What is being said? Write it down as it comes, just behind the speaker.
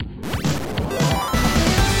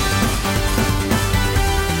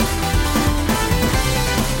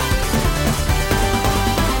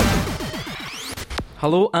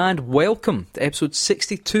Hello and welcome to episode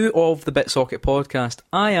 62 of the BitSocket podcast.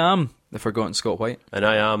 I am the forgotten Scott White. And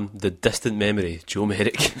I am the distant memory, Joe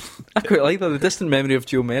Merrick. I quite like that, the distant memory of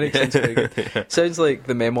Joe Merrick. Sounds very good. Sounds like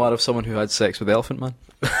the memoir of someone who had sex with the Elephant Man.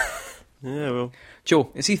 Yeah, well.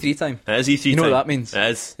 Joe, it's E3 time. It is E3 You know time. what that means? It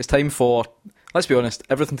is. It's time for, let's be honest,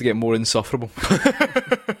 everything to get more insufferable.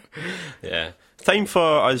 Yeah. Time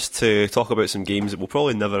for us to talk about some games that we'll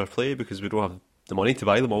probably never play because we don't have the money to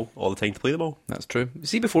buy them all the time to play them all. That's true.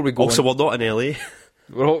 See, before we go Also, on, we're not in LA.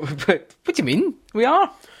 what do you mean? We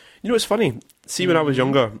are. You know what's funny? See, when I was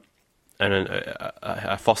younger and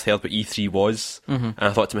I first heard what E3 was, and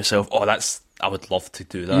I thought to myself, I would love to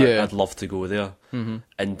do that. Yeah. I'd love to go there.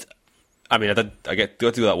 And I mean, I got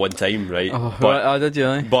to do that one time, right? Oh, but I did,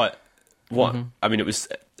 yeah. But what I mean, it was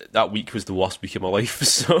that week was the worst week of my life.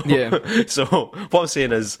 So Yeah. So what I'm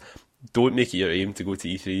saying is, don't make it your aim to go to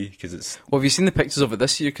E3 because it's. Well, have you seen the pictures of it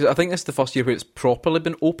this year? Because I think it's the first year where it's properly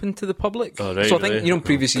been open to the public. Oh, right, so I think, really? in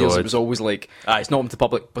previous years God. it was always like, Aye. it's not open to the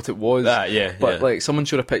public, but it was. Yeah. But like, someone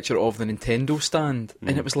showed a picture of the Nintendo stand,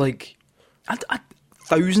 and it was like,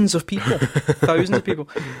 thousands of people. Thousands of people.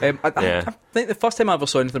 I think the first time I ever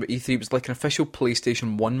saw anything about E3 was like an official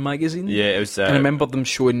PlayStation 1 magazine. Yeah, it was. And I remember them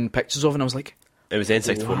showing pictures of it, and I was like, It was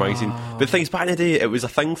N64 magazine. But the thing is, back in the day, it was a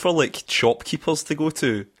thing for like shopkeepers to go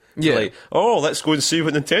to. Yeah. Like, let's go and see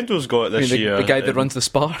what Nintendo's got this year. the guy that And- runs the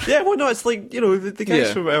Spar. Yeah, well, no, it's like, you know, the guys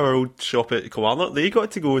Yeah. from our old shop at Kilmarnock, they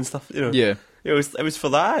got to go and stuff, you know. Yeah. It was for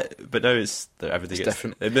that, but now everything gets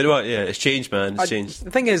different. But you know what, yeah, it's changed, man. It's changed.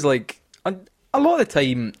 The thing is, like, a lot of the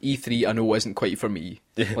time, E3 I know isn't quite for me.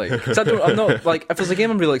 Like, 'cause I'm not like, if there's a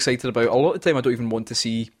game I'm really excited about, a lot of the time I don't even want to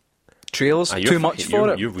see trailers You're too much fucking- for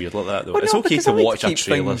you're, it. You're weird like that, though. Well, It's no, okay because to I like watch to a keep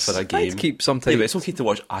trailer things- for a I like game. to keep sometimes. Yeah, but it's okay to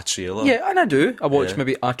watch a trailer. Yeah, and I do. I watch Yeah.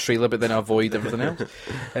 maybe a trailer, but then I avoid everything else.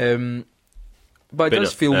 But it But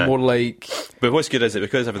does no, feel more like. But what's good is that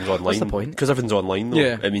because everything's online. What's the point? Because everything's online, though,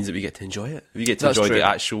 Yeah. it means that we get to enjoy it. We get to That's enjoy true. the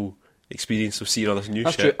actual experience of seeing all this new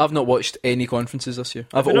That's shit. true. I've not watched any conferences this year.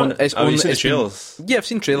 I've Have you only. not? It's Have you only seen the it's been- trailers? Yeah, I've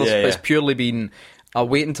seen trailers, Yeah, but it's yeah. purely been. I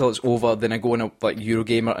wait until it's over, then I go on a like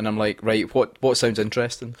Eurogamer, and I'm like, right, what sounds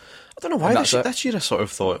interesting? I don't know why And this year I sort of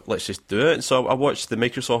thought, let's just do it. So I watched the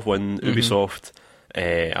Microsoft one, Ubisoft.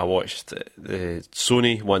 I watched the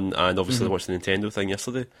Sony one, and obviously I watched the Nintendo thing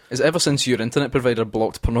yesterday. Is it ever since your internet provider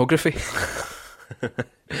blocked pornography?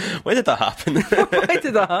 When did that happen? Why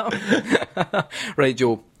did that happen? Right,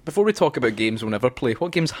 Joe, before we talk about games we'll never play,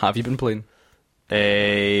 what games have you been playing?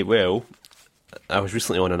 Well, I was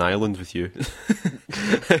recently on an island with you, was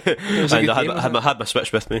a and good I game, had my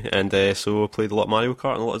Switch with me, and so I played a lot of Mario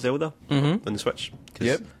Kart and a lot of Zelda on the Switch.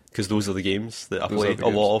 Yep. Because those are the games that I Those play are the a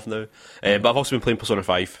lot of now. But I've also been playing Persona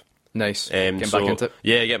 5. Nice. Getting So, back into it.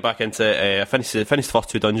 Yeah, getting back into it. I finished the first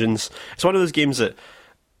 2 dungeons. It's one of those games that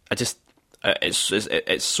I just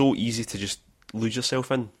it's so easy to just lose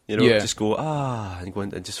yourself in. You know, Yeah. just go and go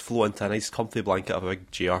in, and just float into a nice comfy blanket of a big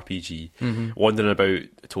JRPG, wandering about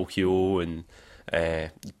Tokyo and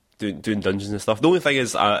doing dungeons and stuff. The only thing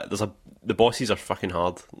is, the bosses are fucking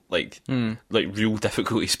hard, like real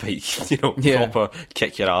difficulty spike. You know, Yeah. proper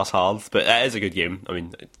kick your ass hard. But it is a good game. I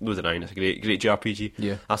mean, no denying it's a great JRPG.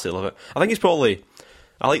 Yeah. I absolutely love it. I think it's probably.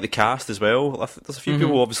 I like the cast as well. There's a few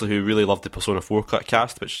people obviously who really love the Persona 4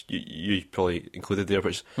 cast, which you probably included there,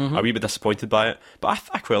 which are a wee bit disappointed by it. But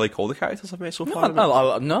I quite like all the characters I've met so far.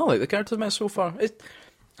 No, like the characters I've met so far.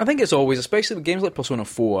 I think it's always, especially with games like Persona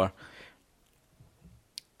 4,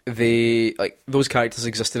 those characters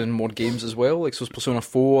existed in more games as well. Like, so it was Persona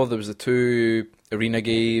 4, there was the 2 arena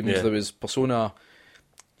games, Yeah. there was Persona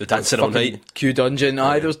The dancing all fucking night. Q Dungeon.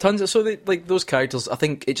 Aye, there was tons of, so those characters, I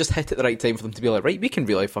think it just hit at the right time for them to be like, right, we can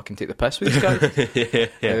really fucking take the piss with these characters.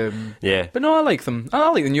 yeah. Yeah. But no, I like them. I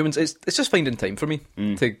like the new ones. It's just finding time for me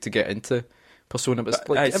to get into Persona, but it's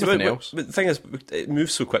like Aye, see, everything but- else. But the thing is, it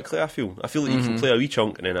moves so quickly. I feel like you can play a wee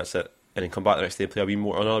chunk and then that's it, and then come back the next day and play a wee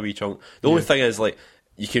more, another wee chunk. The only thing is, like,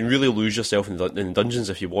 you can really lose yourself in the dungeons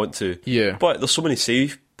if you want to. Yeah. But there's so many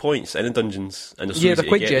save points in the dungeons, and there's so Yeah, easy they're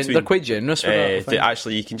quite to get they're quite generous for that. I that think.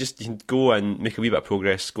 actually you can go and make a wee bit of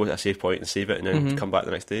progress, go to a save point and save it, and then come back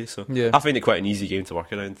the next day. So Yeah. I find it quite an easy game to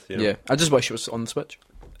work around. You know? Yeah, I just wish it was on the Switch.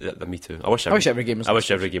 Yeah, me too. I wish every game was I on wish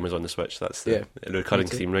the every game was on the Switch. That's the Yeah. recurring Me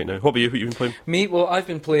too. theme right now. What about you? What you been playing? Me, well, I've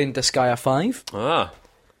been playing Disgaea 5.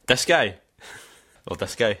 This guy. Oh,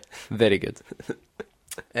 this guy. Very good.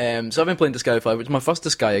 So I've been playing Disgaea 5, which is my first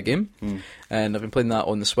Disgaea game, and I've been playing that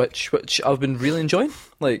on the Switch, which I've been really enjoying.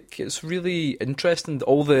 Like, it's really interesting,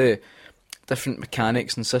 all the different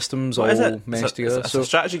mechanics and systems What is all it? meshed together. It's a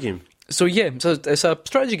strategy game. So yeah, so it's a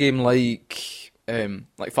strategy game like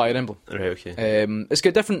Fire Emblem. Right, okay. It's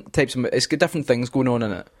got different types of, it's got different things going on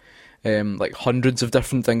in it. like hundreds of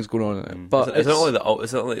different things going on in it. But is it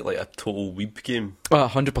not like a total weeb game?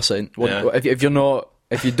 100%. Yeah. If you're not,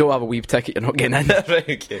 if you don't have a Weeb ticket, you're not getting in.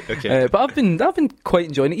 Right, okay. But I've been quite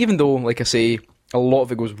enjoying it, even though, like I say, a lot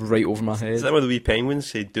of it goes right over my head. Is that where the wee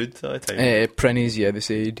penguins say dude at the time? Prennies, yeah, they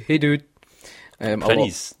said, "Hey, dude."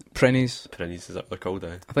 Pennies? Prennies. Pennies, is that what they're called?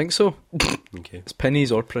 I think so. Okay. It's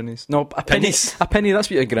pennies or prennies. No, a penny. Pennies. A penny. That's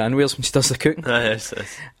what your gran wears when she does the cooking. Yes.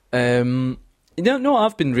 No,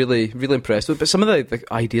 I've been really, really impressed with it. But some of the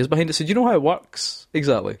ideas behind it. So, do you know how it works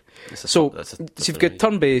exactly? So you've got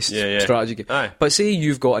turn-based strategy game. Aye. But say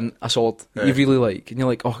you've got a sword that you really like, and you're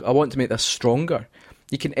like, oh, I want to make this stronger.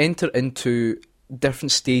 You can enter into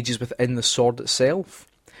different stages within the sword itself.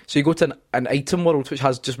 So you go to an item world which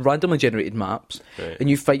has just randomly generated maps, right. and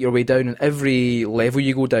you fight your way down, and every level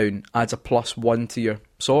you go down adds a +1 to your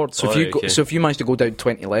sword. So so if you manage to go down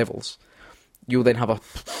 20 levels, you'll then have a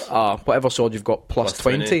whatever sword you've got plus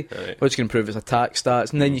 20, right. which can improve its attack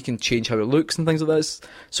stats, and then you can change how it looks and things like this.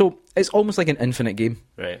 So it's almost like an infinite game.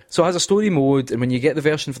 Right. So it has a story mode, and when you get the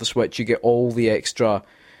version for the Switch, you get all the extra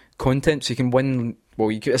content, so you can win. Well,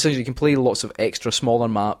 essentially you can play lots of extra smaller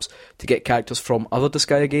maps to get characters from other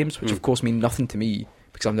Disgaea games, which of course mean nothing to me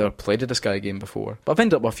because I've never played a Disgaea game before. But I've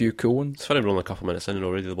ended up with a few cool ones. It's funny, we're only a couple of minutes in and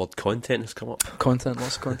already the word content has come up. Lots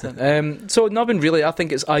of content. So Nubbin, really, I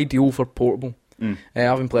think it's ideal for portable.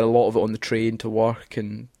 I've been playing a lot of it on the train to work,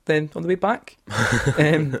 and then on the way back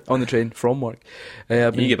on the train from work.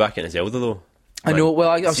 You get back into Zelda though. I know. Well,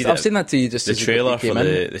 I've seen that to you. Just the trailer for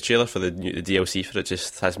the trailer for the DLC for it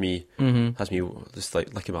just has me just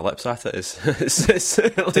like licking my lips at it. It's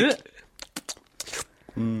like, do it.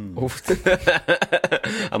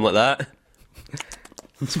 I'm like that.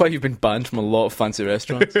 That's why you've been banned from a lot of fancy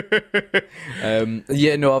restaurants. I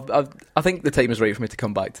think the time is right for me to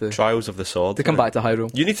come back to Trials of the Sword. To come back to Hyrule.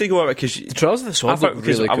 You need to go out because the Trials of the Sword look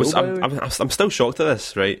really cool. I'm still shocked at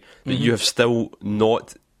this, right? That you have still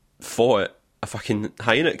not fought a fucking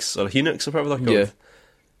Hynix or Hynix or whatever they're called. Yeah.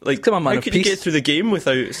 Like, come on, man, how could you get through the game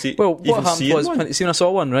without Well, what even happened seeing was, one? you seen I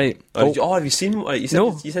saw one, right? Have you seen one? You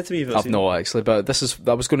said to me I've not actually, but this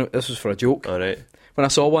was for a joke. Alright. When I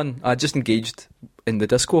saw one, I just engaged in the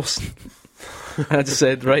discourse. And I just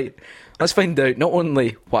said, right, let's find out not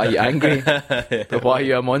only why are you angry, but why are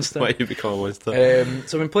you a monster? Why you become a monster?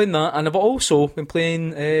 So I've been playing that, and I've also been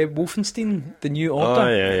playing Wolfenstein: The New Order.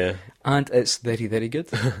 Oh, yeah. And it's very, very good.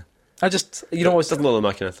 I just, it doesn't look like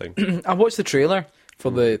my kind of thing. I watched the trailer for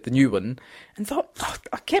the new one and thought,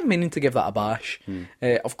 I kept meaning to give that a bash.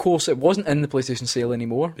 Of course, it wasn't in the PlayStation sale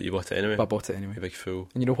anymore. But you bought it anyway. But I bought it anyway. You big fool.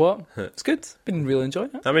 And you know what? It's good. Been really enjoying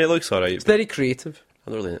it. I mean, it looks alright. It's very creative.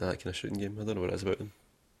 I'm not really into that kind of shooting game. I don't know what it is about them.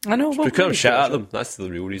 I know. Well, because I'm shit at them. That's the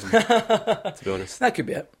real reason, to be honest. That could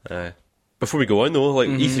be it. Before we go on though, like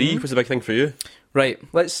E3 was a big thing for you. Right.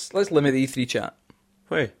 Let's limit the E3 chat.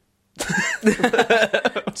 Why?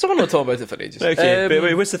 Someone will talk about it for ages. Okay, but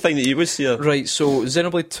wait, what's the thing that you was here? Right, so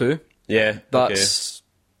Xenoblade 2. Yeah,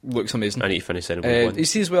 looks amazing. I need to finish Xenoblade 1. You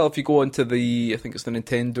see as well, if you go onto I think it's the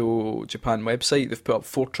Nintendo Japan website, they've put up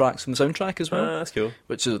 4 tracks from the soundtrack as well. That's cool.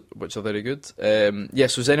 Which are very good. So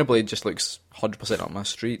Xenoblade just looks 100% up my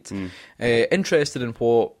street. Interested in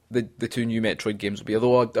what the 2 new Metroid games will be,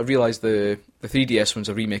 although I realise the 3DS one's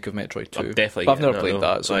a remake of Metroid 2. Definitely, but I've never played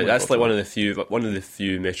that. So that's like one of the few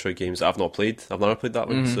Metroid games that I've not played. I've never played that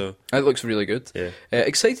one, so it looks really good. Yeah.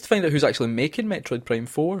 Excited to find out who's actually making Metroid Prime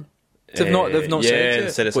 4. They've not said they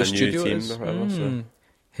yet said it's what a new studio team it is. or whatever. So.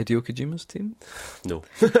 Hideo Kojima's team? No.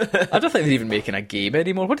 I don't think they're even making a game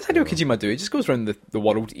anymore. What does Hideo Kojima do? He just goes around the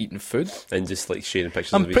world eating food. And just like sharing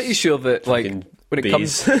pictures I'm of pretty sure that like when it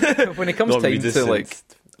comes time to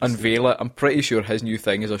unveil it, I'm pretty sure his new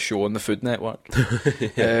thing is a show on the Food Network.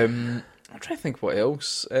 I'm trying to think what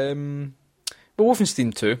else. But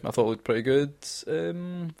Wolfenstein 2 I thought looked pretty good.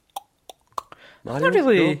 Mario? Not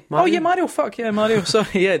really. No, Mario? Oh yeah, Mario. Fuck yeah, Mario.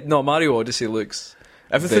 Sorry, yeah. No, Mario Odyssey looks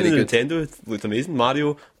everything in very good. Nintendo looked amazing.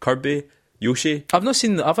 Mario, Kirby, Yoshi. I've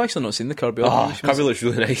actually not seen the Kirby. Kirby looks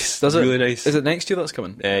really nice. Does it? Really nice. Is it next year that's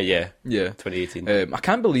coming? Yeah. Yeah. 2018. I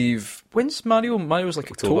can't believe when's Mario? Mario's like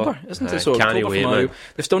October, isn't it? So can't October wait, for Mario. man.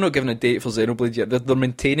 They've still not given a date for Xenoblade yet. They're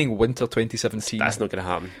maintaining winter 2017. That's not going to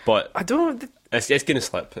happen. But I don't. it's going to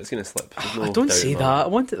slip. It's going to slip. I don't say that. I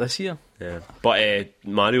want it this year. Yeah. But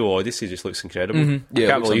Mario Odyssey just looks incredible. Yeah, I can't it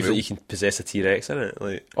looks believe that unreal. you can possess a T-Rex in it.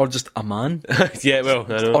 Like, Or just a man. yeah, well,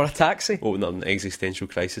 I know. Or a taxi. Oh, not an existential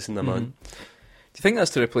crisis in a man. Do you think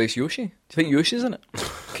that's to replace Yoshi? Do you think Yoshi's in it?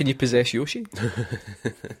 Can you possess Yoshi?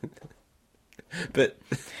 But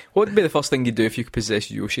what would be the first thing you'd do if you could possess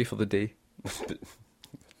Yoshi for the day?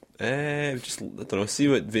 just I don't know. See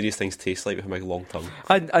what various things taste like with my long tongue.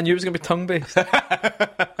 I knew it was going to be tongue based.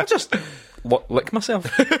 I just lick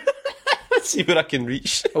myself. Let's see where I can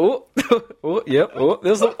reach. Oh, yep. Oh,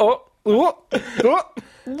 there's the. Oh.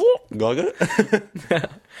 Got it.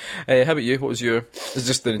 How about you? What was your? It's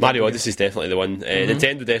just the Mario Odyssey is definitely the one.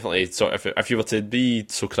 Nintendo definitely. Sort of, if you were to be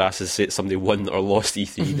so crass as say somebody won or lost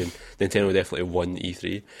E3, then Nintendo definitely won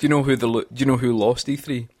E3. Do you know who lost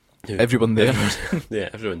E3? Everyone there. Yeah,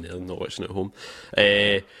 everyone there, not watching at home.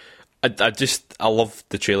 I love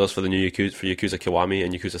the trailers for the new Yakuza Kiwami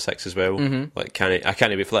and Yakuza 6 as well. Like, I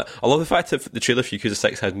can't wait for that. I love the fact that the trailer for Yakuza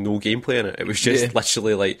 6 had no gameplay in it. It was just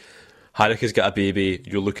literally like, Haruka's got a baby,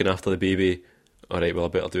 you're looking after the baby. Alright, well I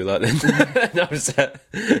better do that then. That was it.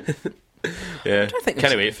 Yeah,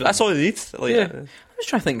 can't wait for that. That's all it needs. Like, I'm just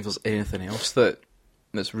trying to think if there's anything else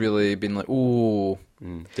that's really been like, oh.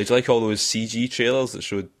 Did you like all those CG trailers that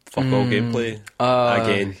showed fuck all gameplay?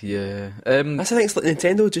 Again. Yeah. That's the thing, it's like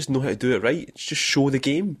Nintendo just know how to do it right. Just show the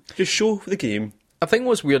game. Just show the game. I think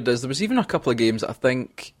what's weird is there was even a couple of games that I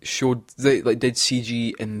think did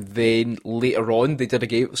CG and then later on they did a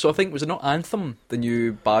game. So I think, was it not Anthem, the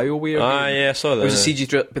new BioWare game? Yeah, I saw that. It was a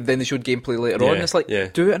CG but then they showed gameplay later on. It's like,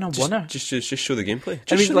 do it in a winner. Just show the gameplay.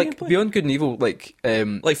 I mean, like, Beyond Good and Evil, like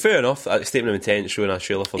fair enough, a statement of intent showing a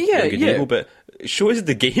trailer for Beyond Good and Evil, but show us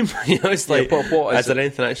the game. You know, it's like, is there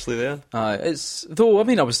anything actually there?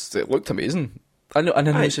 It looked amazing. I know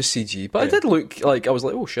it's just CG, but it did look like, I was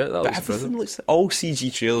like, oh shit, that looks brilliant. All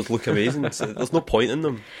CG trailers look amazing, so there's no point in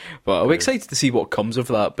them. But I'm excited to see what comes of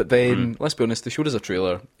that. But then, let's be honest, they showed us a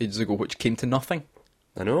trailer ages ago which came to nothing.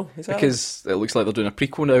 I know, exactly. Because it looks like they're doing a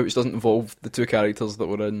prequel now, which doesn't involve the two characters that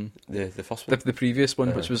were in the first one, the previous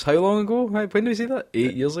one, which was how long ago? When did we see that?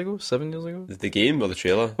 8 years ago? 7 years ago? The game or the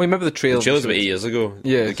trailer? Well, remember the trailer? The trailer was about 8 years ago.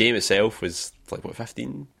 Yeah. The game itself was like, what,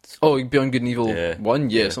 15? Oh, Beyond Good and Evil 1?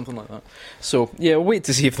 Yeah, something like that. So, yeah, we'll wait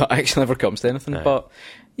to see if that actually ever comes to anything. But,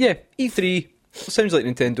 yeah, E3, sounds like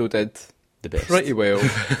Nintendo did the best. Pretty well.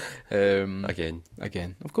 Again,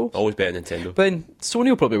 of course. Always better than Nintendo. But then Sony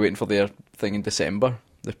will probably be waiting for their thing in December,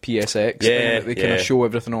 the PSX thing that they kind of show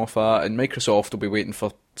everything off at, and Microsoft will be waiting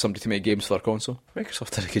for somebody to make games for their console.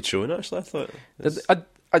 Microsoft had a good showing, actually, I thought.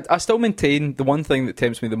 I still maintain the one thing that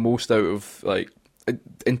tempts me the most out of, like,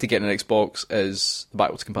 into getting an Xbox is the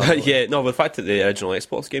backwards compatibility. But the fact that the original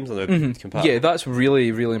Xbox games are now compatible. Yeah, that's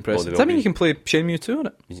really, really impressive. Does that mean you can play Shenmue 2 on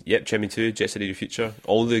it? Yep, Shenmue 2, Jet Set Radio Future,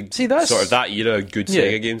 all the sort of that era good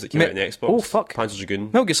Sega games that came out on the Xbox. Oh, fuck. Panzer Dragoon.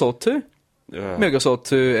 Metal Gear Solid 2. Metal Gear Solid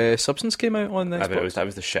 2 Substance came out on the Xbox. That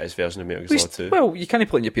was the shittest version of Metal Gear Solid 2. Well, you can't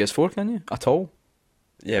play on your PS4, can you? At all.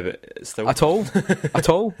 Yeah, but still. At all?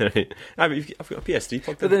 Right. I've got a PS3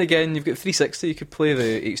 plugged in. But then again, you've got 360, you could play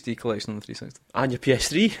the HD collection on the 360. And your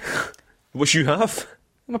PS3? Which you have?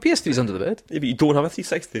 My PS3's under the bed. Yeah, but you don't have a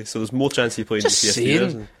 360, so there's more chance of you playing the PS3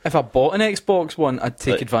 version. If I bought an Xbox One, I'd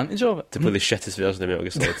take advantage of it. To play the shittest version of Metal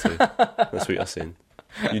Gear Solid 2. That's what you're saying.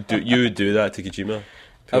 You would do that to Kojima.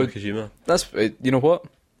 Kojima. That's, you know what?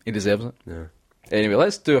 He deserves it. Yeah. Anyway,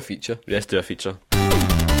 let's do a feature. Let's do a feature.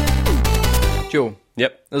 Joe.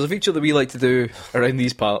 Yep. There's a feature that we like to do around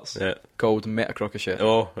these parts called Meta Crock of Shit.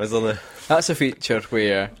 Oh, isn't it? That's a feature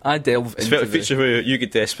where I delve into a feature where you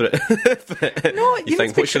get desperate. No, you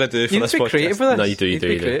think, what should I do for this podcast? Creative with this. No, you do. You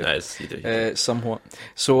do. Somewhat.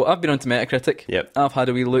 So I've been onto Metacritic. Yep. I've had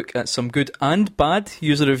a wee look at some good and bad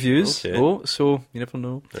user reviews. Okay. Oh, so you never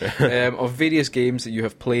know. Of various games that you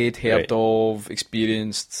have played, heard of,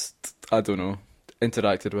 experienced, I don't know,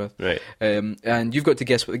 interacted with. Right. And you've got to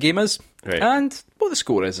guess what the game is. Right. And what the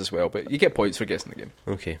score is as well, but you get points for guessing the game.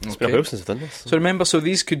 Okay. It's been a while since I've done this. So remember,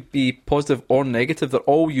 these could be positive or negative. They're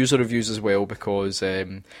all user reviews as well, because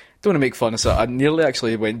don't want to make fun of it. I nearly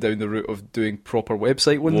actually went down the route of doing proper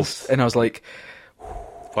website ones, and I was like,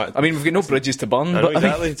 what? I mean, we've got no bridges to burn. I know,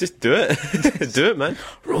 exactly. Just do it. Do it, man.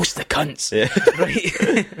 Roast the cunts. Yeah.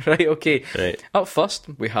 Right. Right, okay. Right. Up first,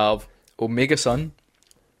 we have Omega Sun,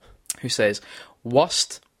 who says,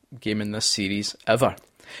 worst game in this series ever.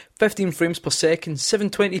 15 frames per second,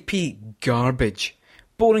 720p, garbage.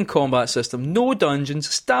 Boring combat system, no dungeons,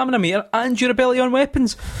 stamina meter, and durability on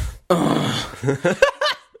weapons.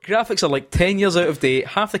 Graphics are like 10 years out of date,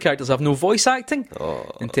 half the characters have no voice acting.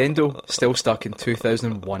 Nintendo, still stuck in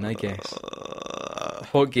 2001, I guess.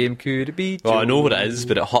 What game could it be? Well, I know what it is,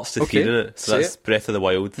 but it hurts to fear in it. So that's Breath of the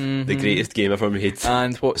Wild, the greatest game ever made.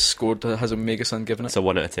 And what score has Omega Sun given it? It's a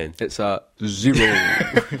 1 out of 10. It's a 0.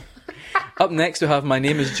 Up next we have My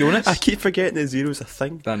Name is Jonas. I keep forgetting that 0's a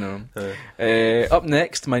thing. I know. Up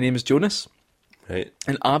next, My Name is Jonas. Right.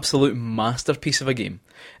 An absolute masterpiece of a game.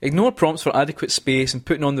 Ignore prompts for adequate space and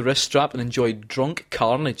putting on the wrist strap and enjoy drunk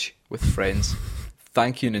carnage with friends.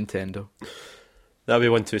 Thank you, Nintendo. That'll be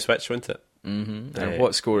one to Switch, won't it? And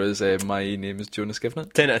what score is My Name is Jonas giving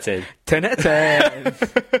it? 10 out of 10. 10 out of 10.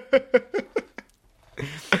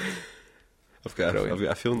 I've got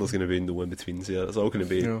a feeling there's going to be no in-betweens here. It's all going to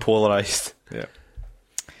be No. polarised. Yeah.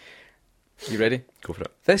 You ready? Go for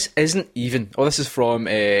it. This isn't even. Oh, this is from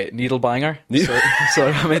Needlebanger.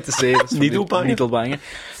 Sorry, I meant to say this. Needlebanger? Needlebanger.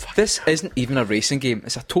 This isn't even a racing game.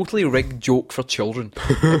 It's a totally rigged joke for children.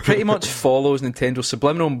 It pretty much follows Nintendo's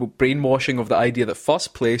subliminal brainwashing of the idea that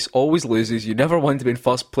first place always loses. You never want to be in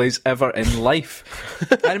first place ever in life.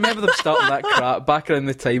 I remember them starting that crap back around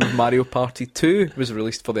the time of Mario Party 2 was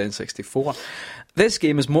released for the N64. This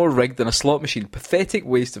game is more rigged than a slot machine, pathetic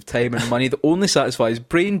waste of time and money that only satisfies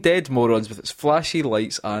brain-dead morons with its flashy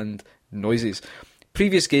lights and noises.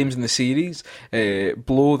 Previous games in the series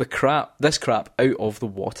blow this crap out of the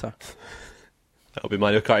water. That'll be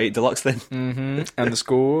Mario Kart 8 Deluxe then. And the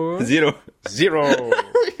score? 0. 0.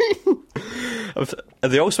 Are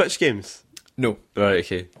they all Switch games? No. Right,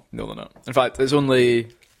 okay. No, they're not. In fact, it's only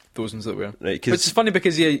those ones that were. Right, Which is funny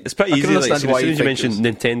because it's pretty easy. Like, as soon as you mention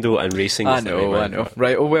Nintendo and racing, I know.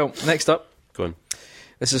 Right, oh well, next up. Go on.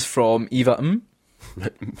 This is from Eva M.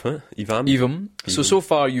 What? Evam? Evam. So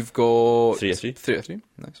far you've got 3 out of 3. 3 out of 3.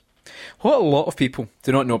 Nice. What a lot of people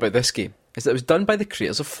do not know about this game is that it was done by the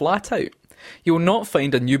creators of Flat Out. You will not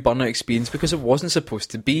find a new Burnout experience because it wasn't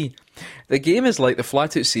supposed to be. The game is like the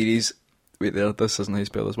Flat Out series. Wait there, this isn't how you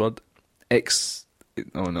spell this word.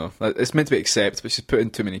 Oh no, it's meant to be accept, but she's put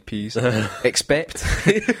in too many P's. Expect.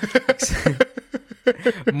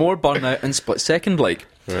 More Burnout and Split Second like.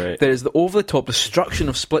 Right. There is the over-the-top destruction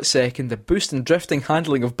of Split Second, the boost and drifting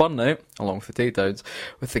handling of Burnout, along with the takedowns,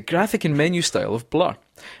 with the graphic and menu style of Blur.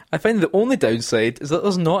 I find the only downside is that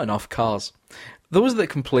there's not enough cars. Those that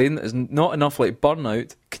complain that there's not enough like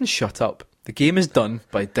Burnout can shut up. The game is done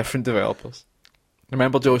by different developers.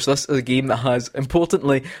 Remember, Josh, this is a game that has,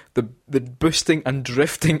 importantly, the boosting and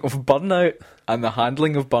drifting of Burnout and the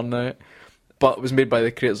handling of Burnout, but it was made by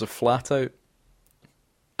the creators of Flat Out.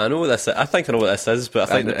 I know what this is. I think I know what this is, but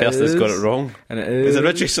I think the person has got it wrong. And it is. Is it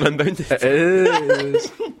Ridge Racer Unbounded? It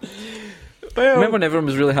is. Well, Remember when everyone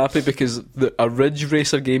was really happy because a Ridge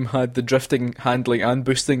Racer game had the drifting, handling and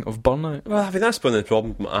boosting of Burnout? well, I mean, that's one of the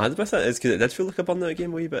problems I had with it, is because it did feel like a Burnout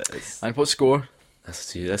game a wee bit. And what score? No,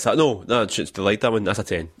 it's the light that one. That's a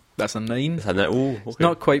 10. That's a 9. It's a 9. Oh, okay. It's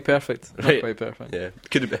not quite perfect. Not Right. quite perfect. Yeah,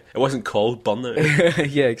 could have been. It wasn't called Burnout.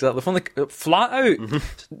 Yeah, exactly. From the Flat Out.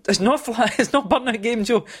 It's not flat. It's not Burnout game,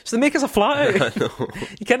 Joe. So they make us a Flat Out.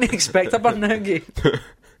 You can't expect a Burnout game.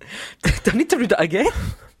 Do I need to read it again?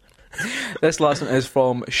 This last one is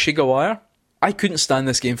from Shigawire. I couldn't stand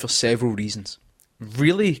this game for several reasons.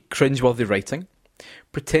 Really cringeworthy writing,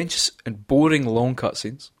 pretentious and boring long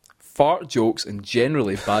cutscenes, fart jokes and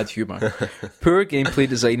generally bad humour, poor gameplay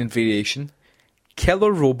design and variation,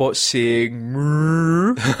 killer robots saying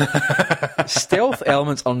 "Mrrr." Stealth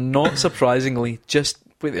elements are not surprisingly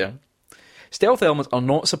Stealth elements are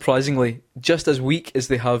not surprisingly just as weak as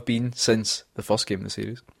they have been since the first game in the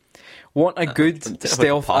series. Want a good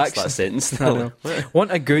stealth action? That sentence. I know.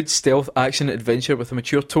 Want a good stealth action adventure with a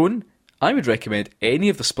mature tone? I would recommend any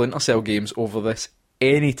of the Splinter Cell games over this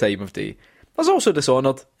any time of day. There's also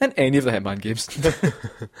Dishonored in any of the Hitman games.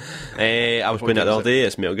 I was playing it the other day.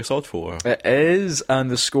 It's Metal Gear Solid 4. It is,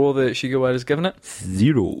 and the score that Shigawara has given it,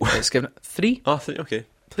 0. it's given it 3. Oh, 3, okay.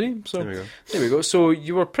 3. So There we go. So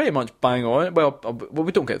you were pretty much bang on. Well,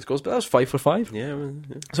 we don't get the scores, but that was 5 for 5. Yeah, well,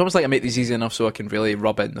 yeah. It's almost like I make these easy enough so I can really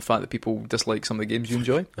rub in the fact that people dislike some of the games you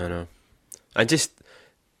enjoy. I know. And just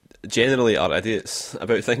generally are idiots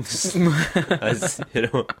about things. As, you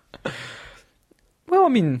know. Well, I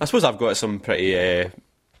mean, I suppose I've got some pretty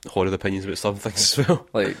horrid opinions about some things as well.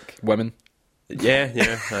 like women. Yeah.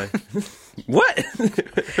 Aye. What?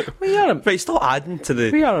 We are Right, stop adding to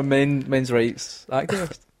the. a men's rights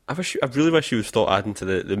activist. I really wish you would stop adding to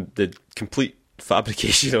the complete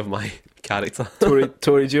fabrication of my character.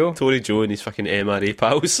 Tory Joe. Tory Joe and his fucking MRA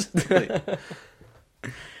pals. Like,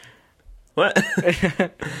 what?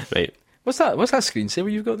 Right. What's that screensaver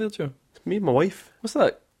you've got there, Joe? It's me and my wife. What's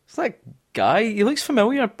that? What's that guy? He looks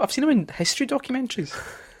familiar. I've seen him in history documentaries.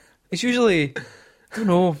 He's usually, I don't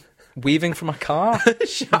know, waving from a car.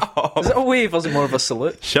 Shut up. Is it a wave or is it more of a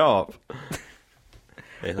salute? Shut up.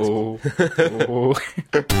 Yeah, Oh.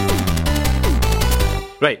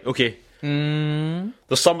 Right, okay.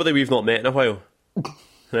 There's somebody we've not met in a while.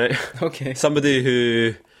 Right? Okay. Somebody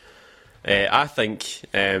who I think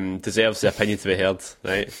deserves the opinion to be heard.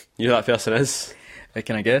 Right? You know who that person is?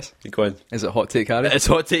 Can I guess? Go on. Is it Hot Take Harry? It's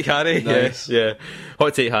Hot Take Harry. Nice. Yeah.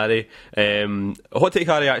 Hot Take Harry. Hot Take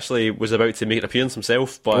Harry actually was about to make an appearance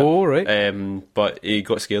himself, but but he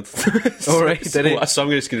got scared. Oh, right, did he? So I'm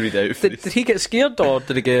just going to read it out. Did he get scared or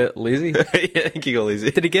did he get lazy? Yeah, I think he got lazy.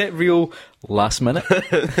 Did he get real last minute?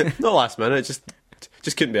 Not last minute,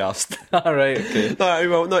 just couldn't be asked. Alright, okay. No,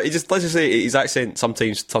 well, no, let's just say his accent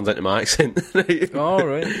sometimes turns into my accent. Right?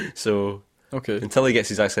 Alright. So, Okay. until he gets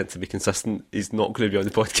his accent to be consistent, he's not going to be on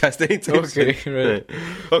the podcast anytime Okay, soon. right.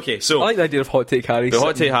 Okay, so I like the idea of Hot Take Harry The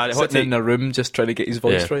Hot Take Harry- Hot sitting Take- in a room just trying to get his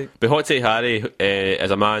voice right. But Hot Take Harry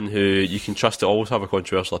is a man who you can trust to always have a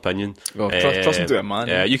controversial opinion. Oh, trust him to a man.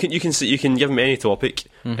 Yeah, you can give him any topic,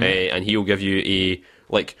 and he'll give you a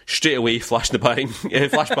straight away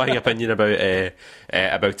flashbang opinion about it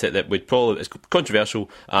that would probably is controversial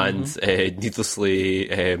and needlessly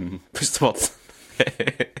what's the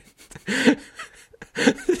word?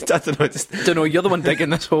 I Don't know, you're the one digging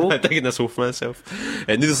this hole. I'm digging this hole for myself.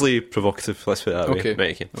 Needlessly provocative, let's put it that Okay. way.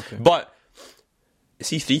 Right, Okay. But it's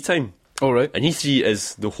E3 time, Alright. and E3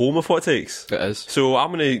 is the home of hot takes. It is. So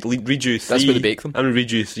I'm going to read you three. That's where they bake them. I'm going to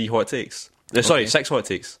read you 3 hot takes. No, sorry, Okay. 6 hot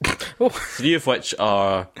takes. Oh. 3 of which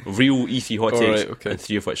are real E3 hot Alright, takes, okay. and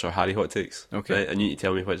 3 of which are Harry hot takes. Okay. Right? And you need to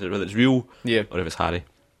tell me whether it's real Yeah. or if it's Harry.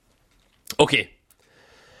 Okay.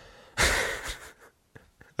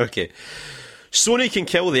 Okay. Sony can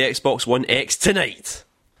kill the Xbox One X tonight,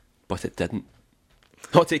 but it didn't.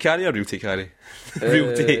 Hot take Harry or real take Harry?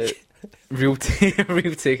 Real take. Real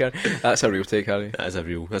take Harry. That's a real take Harry. That's a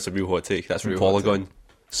real hot take. That's from Real hot Polygon.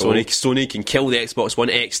 take. Sony can kill the Xbox One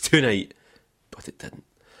X tonight, but it didn't.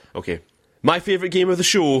 Okay. My favourite game of the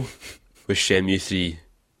show was Shenmue 3,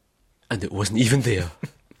 and it wasn't even there.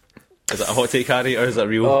 Is that a hot take, Harry, or is that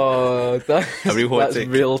real? Oh, A real hot that's take.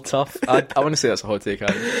 real tough. I want to say that's a hot take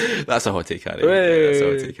Harry. That's a hot take, Harry. Hey. That's a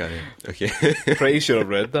hot take, Harry. Okay. Pretty sure I've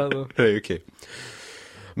read that though. Right, okay.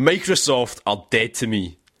 Microsoft are dead to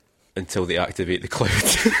me until they activate the cloud.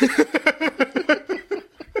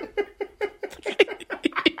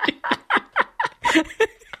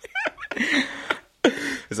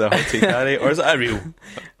 Is that a hot take, Harry, or is that a real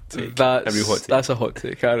take? A real hot take. That's a hot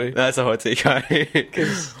take Harry. That's a hot take, Harry.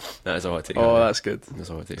 That is a hot take. Oh, Harry. that's good. That's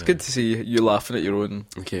a hot take. It's good to see you laughing at your own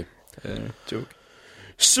Okay. joke.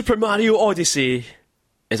 Super Mario Odyssey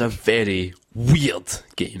is a very weird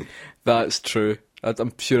game. That's true.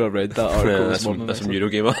 I'm sure I read that article that's this morning. from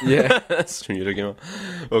Eurogamer. Yeah. That's from Eurogamer.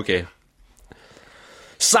 Okay.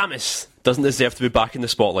 Samus doesn't deserve to be back in the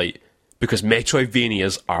spotlight because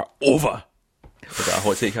Metroidvanias are over. Is that a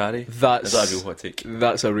hot take, Harry? Is that a real hot take?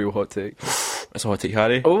 That's a real hot take. That's a hot take,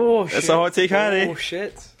 Harry. Oh shit! That's a hot take, Harry. Oh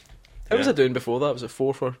shit! How was I doing before that? Was it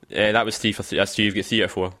 4 for? That was 3 for 3. That's 3. You've got 3 out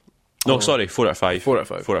of 4. No, sorry, 4 out of 5. 4 out of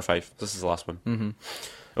 5. 4 out of 5. This is the last one. Mm-hmm.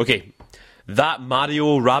 Okay. That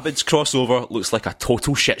Mario Rabbids crossover looks like a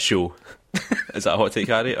total shit show. Is that a hot take,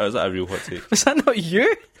 Harry, or is that a real hot take? Was that not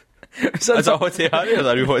you? Is that a hot take, Harry, or is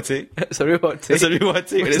that a real hot take? It's a real hot take. It's a real hot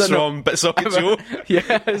take. Was It's that from Bitsocket Joe.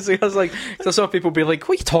 Yeah, so I was like, cause I saw people be like,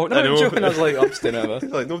 "What are you talking I about, know. Joe?" And I was like, "I'm staying out of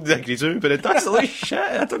this." Like, nobody agrees with me, but it does look like shit.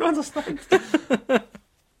 I don't understand.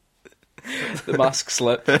 The mask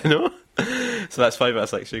slip. I know. So that's 5 out of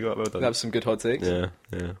 6 you got. Well done. That was some good hot takes. Yeah.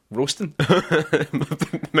 Roasting.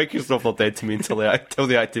 Microsoft are dead to me until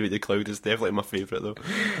they activate the cloud. Is definitely my favourite though.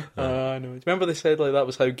 I know. Do you remember they said like that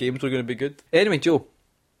was how games were going to be good? Anyway, Joe,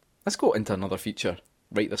 let's go into another feature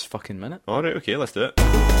right this fucking minute. Alright, okay, let's do it.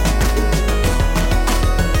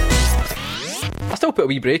 I still put a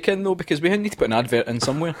wee break in though because we need to put an advert in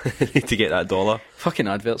somewhere. Need to get that dollar. Fucking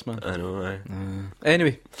adverts, man. I know, aye.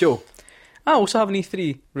 Anyway, Joe, I also have an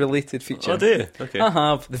E3 related feature. Oh, do you? Okay. I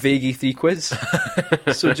have the vague E3 quiz.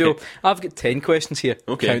 So, Joe, I've got 10 questions here.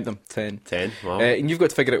 Okay. Count them, 10. 10, wow. And you've got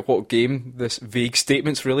to figure out what game this vague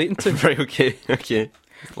statement's relating to. Right, okay.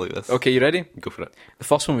 Look at this. Okay, you ready? Go for it. The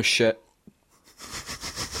first one was shit.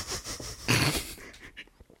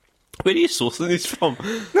 Where are you sourcing these from?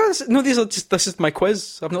 No, this is my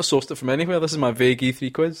quiz. I've not sourced it from anywhere. This is my vague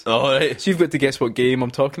E3 quiz. Alright. So you've got to guess what game I'm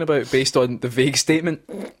talking about based on the vague statement.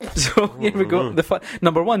 So here we go.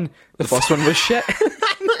 Number 1, the first one was shit.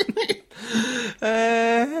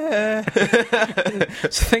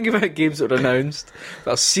 So think about games that are announced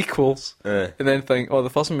that are sequels, and then think, oh, the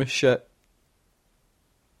first one was shit.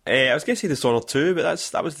 I was going to say Dishonored 2, but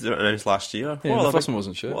that was announced last year. Yeah, the first one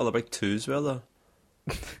wasn't shit. What other big 2s were there?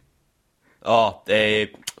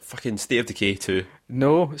 Fucking State of Decay 2.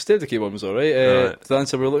 No, State of Decay 1 was alright. Right. The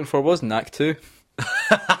answer we were looking for was Knack 2.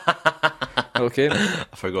 Okay. I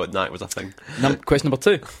forgot that was a thing. Question number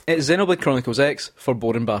 2. It's Xenoblade Chronicles X for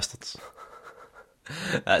boring bastards.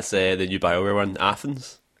 That's the new BioWare one,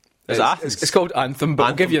 Athens. Is it Athens? It's called Anthem, but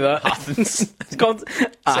I'll give you that. Athens. It's called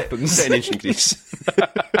Athens. Set in ancient Greece.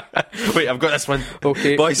 Wait, I've got this one.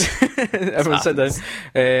 Okay. Boys. Everyone sit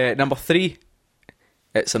down. Number 3.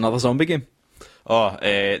 It's another zombie game. Oh,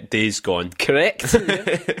 Days Gone. Correct.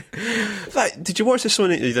 Did you watch the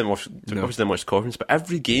Sony? You didn't watch. No. Obviously didn't watch the conference, but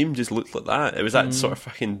every game just looked like that. It was that sort of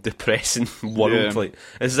fucking depressing world. Yeah. Like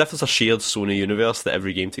it's as if there's a shared Sony universe that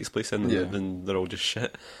every game takes place in, Yeah. and they're all just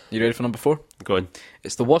shit. You ready for number 4? Go on.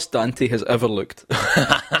 It's the worst Dante has ever looked.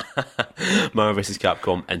 Marvel vs.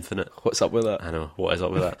 Capcom Infinite. What's up with that? I know what is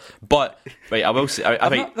up with that, but right, I will say. I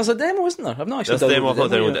think There's a demo, isn't there? I've not actually there's a demo. downloaded I've not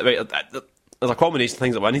the demo downloaded yet. it. Right, there's a combination of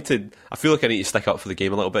things that I need to. I feel like I need to stick up for the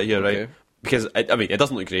game a little bit here, right? Okay. Because I mean, it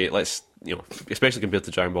doesn't look great. Let's especially compared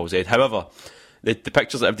to Dragon Ball Z. However, the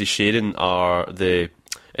pictures that everybody's sharing are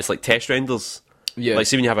it's like test renders. Yeah. Like,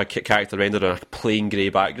 see when you have a character rendered on a plain grey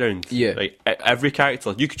background. Yeah. Like every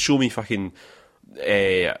character, you could show me fucking.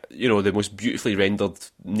 The most beautifully rendered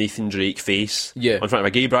Nathan Drake face Yeah. in front of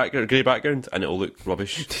a grey background, and it'll look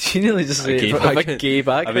rubbish. Did you nearly just say A it in front of a gay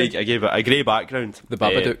background? A grey background. The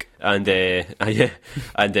Babadook. It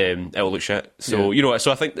will look shit. So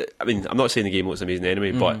so I think that, I mean, I'm not saying the game looks amazing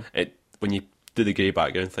anyway, but when you do the grey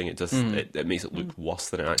background thing, it just it makes it look worse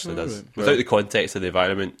than it actually does right. without the context of the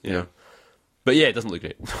environment. You know. But yeah, it doesn't look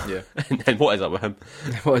great. Yeah. and what is up with him?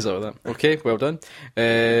 What is up with that? Okay, well done.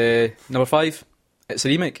 Number 5. It's a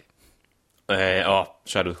remake. Shadow of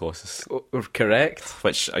the Colossus. Correct.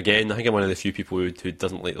 Which, again, I think I'm one of the few people who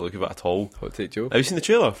doesn't like the look of it at all. Hot take, Joe. Have you seen the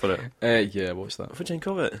trailer for it? Yeah, what's that? What do you think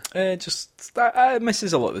of it? It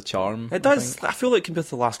misses a lot of the charm. It does. I feel like compared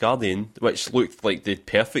to The Last Guardian, which looked like the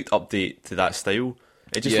perfect update to that style,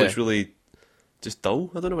 it just looks really just dull.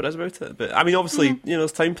 I don't know what it is about it. But, I mean, obviously,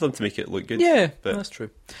 there's time for them to make it look good. Yeah, but that's true.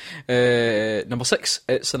 Number 6.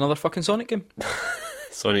 It's another fucking Sonic game.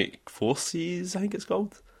 Sonic Forces, I think it's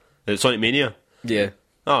called. Sonic Mania. Yeah.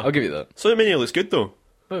 Oh, I'll give you that. Sonic Mania looks good, though.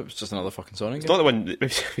 But it was just another fucking Sonic It's game. not the one. Have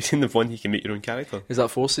you seen the one you can make your own character? Is that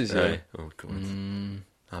Forces? Yeah. Oh, God.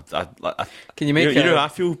 Can you make you know who I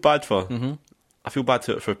feel bad for? Mm-hmm. I feel bad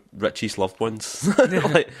for Richie's loved ones.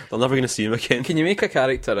 Like, they're never going to see him again. Can you make a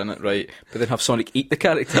character in it, right, but then have Sonic eat the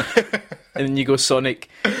character? And then you go Sonic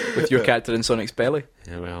with your character in Sonic's belly?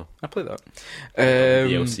 Yeah, well. I play that.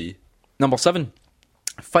 DLC. Number 7.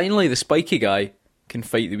 Finally, the spiky guy can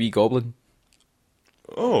fight the wee goblin.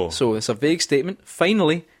 Oh. So it's a vague statement.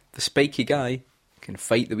 Finally, the spiky guy can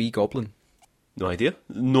fight the wee goblin. No idea.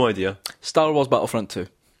 No idea. Star Wars Battlefront 2.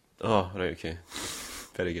 Oh, right, okay.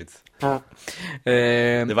 Very good. Um,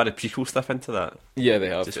 They've added prequel stuff into that. yeah, they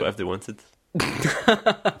have. Just whatever they wanted.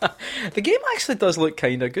 The game actually does look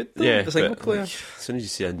kind of good, though, Yeah, the single but, player. like, as soon as you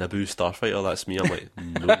see a Naboo starfighter, that's me. I'm like,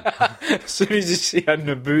 no. As soon as you see a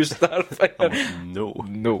Naboo Starfighter. I'm like,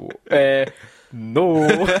 no.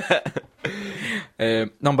 No.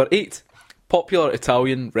 Number 8. Popular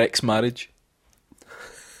Italian Rex marriage.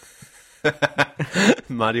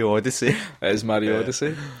 Mario Odyssey. It is Mario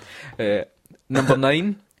Odyssey. Number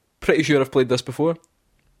 9. Pretty sure I've played this before.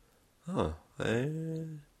 Oh.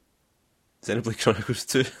 Xenoblade Chronicles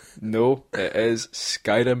 2. No, it is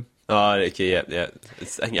Skyrim. Oh, right, okay, yeah. I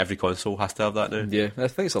think every console has to have that now. Yeah, I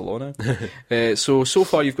think it's a law now. So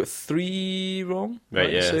far you've got 3 wrong.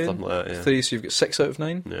 Right, yeah, saying? something like that, yeah. 3, so you've got 6 out of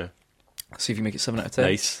 9. Yeah. Let's see if you make it 7 out of 10.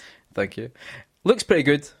 Nice. Thank you. Looks pretty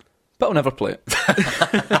good, but I'll never play it.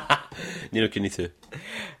 Ni no Kuni 2.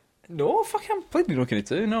 No, fuck, I haven't played Ni no Kuni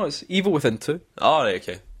 2. No, it's Evil Within 2. Oh, right,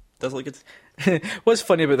 okay. Does look good. What's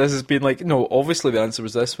funny about this has been like, no, obviously the answer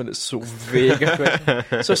was this when it's so vague.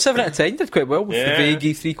 So 7 out of 10 did quite well with the vague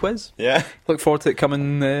E3 quiz. Yeah. Look forward to it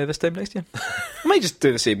coming this time next year. I might just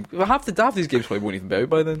do the same. Half these games probably won't even be out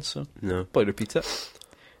by then, so No. probably repeat it. So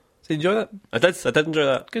you enjoy that? I did enjoy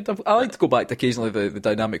that. Good. I like to go back to occasionally the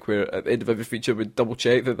dynamic where at the end of every feature we'd double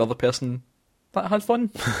check that the other person that had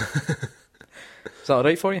fun. Is that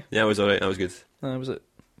alright for you? Yeah, it was alright. That was good. Was it?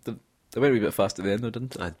 They went a wee bit fast at the end though,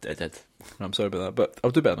 didn't it? I did. I'm sorry about that, but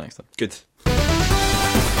I'll do better next time. Good.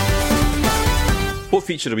 What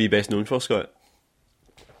feature are we best known for, Scott?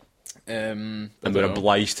 And we're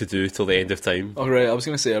obliged to do till the end of time. Oh, right, I was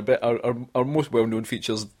going to say our most well-known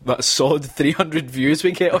features, that solid 300 views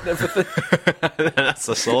we get on everything. That's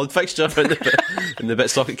a solid fixture in the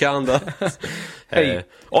BitSocket calendar. Hey,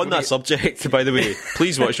 on that subject, by the way,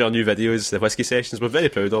 please watch our new videos, the Whiskey Sessions. We're very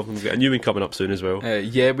proud of them. We've got a new one coming up soon as well.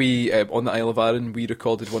 We on the Isle of Arran, we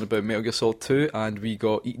recorded one about Metal Gear Solid 2, and we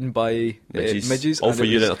got eaten by midges. All and for it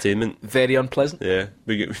your was entertainment. Very unpleasant. Yeah,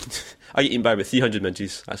 I get eaten by about 300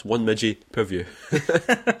 midges. That's one midgie per view.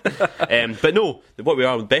 But no, what we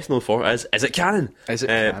are best known for is It Canon? Is It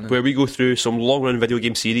Canon? Where we go through some long-run video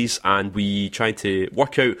game series and we try to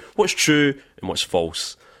work out what's true and what's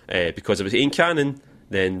false. Because if it ain't canon,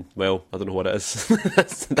 then, well, I don't know what it is.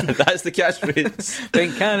 that's the catchphrase. If it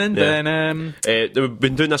ain't canon, then... We've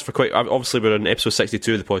been doing this for quite... Obviously, we're on episode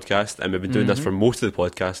 62 of the podcast, and we've been doing this for most of the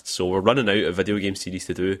podcast, so we're running out of video game series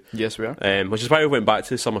to do. Yes, we are. Which is why we went back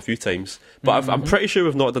to some a few times. But I'm pretty sure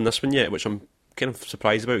we've not done this one yet, which I'm kind of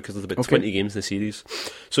surprised about, because there's about 20 games in the series.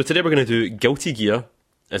 So today we're going to do Guilty Gear.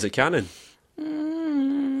 Is it canon?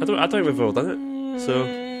 I don't think we've all done it.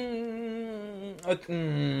 So...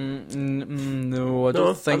 no, I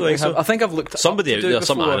don't think I think so. I think I've looked. Somebody up out to do it there,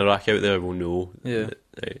 some before. anorak out there will know. Yeah.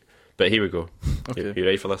 But here we go. Okay. You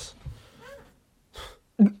ready for this?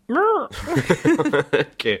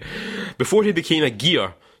 Okay. Before he became a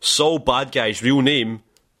Gear, Saul Bad Guy's real name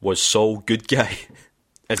was Saul Good Guy.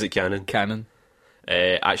 Is it canon? Canon.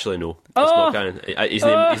 Actually, no. It's not canon.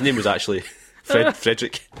 His name was actually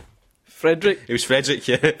Frederick. Frederick. It was Frederick,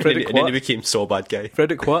 yeah. Frederick and then what? he became Saul Bad Guy.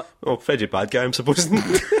 Frederick what? Oh, Frederick Bad Guy, I'm supposing.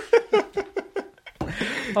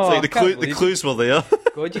 Oh, Like the clues were there.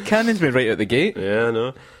 God, you cannoned me right out the gate. Yeah, I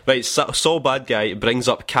know. Right, Saul Bad Guy brings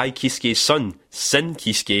up Kai Kisuke's son, Sin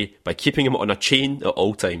Kisuke, by keeping him on a chain at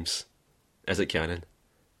all times. Is it canon?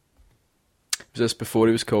 Was this before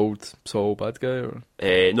he was called Saul Bad Guy? Or?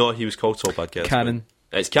 No, he was called Saul Bad Guy. Canon.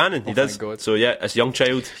 It's canon, he does. thank God. So yeah, it's a young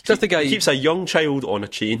child. Just the guy- He keeps a young child on a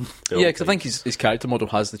chain. Yeah, because I think his character model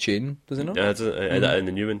has the chain, does he not? Yeah, in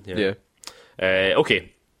the new one. Yeah. Yeah.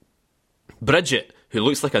 Okay. Bridget, who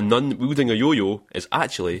looks like a nun wielding a yo-yo, is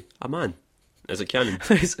actually a man. Is it canon?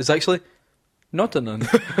 It's actually not a nun.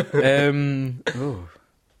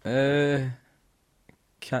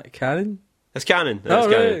 Canon? It's canon. Oh,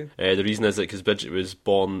 It's canon. right. The reason is that because Bridget was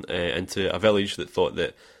born into a village that thought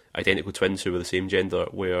that identical twins who were the same gender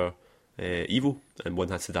were evil, and one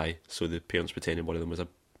had to die, so the parents pretended one of them was a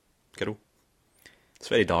girl. It's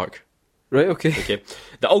very dark. Right, okay. Okay.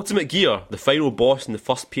 The Ultimate Gear, the final boss in the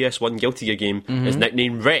first PS1 Guilty Gear game, is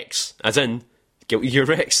nicknamed Rex, as in Guilty Gear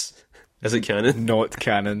Rex. Is it canon? Not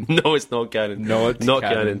canon. No, it's not canon. Not canon.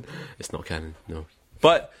 canon. It's not canon, no.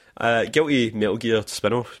 But Guilty Metal Gear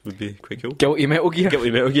spin-off would be quite cool. Guilty Metal Gear?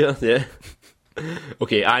 Guilty Metal Gear, yeah.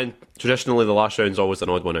 Okay, and traditionally the last round's always an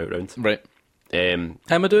odd one out round. Right. How am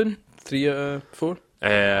I doing? 3 out of 4?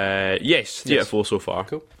 Yes, 3 out of 4 so far.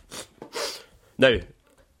 Cool. Now,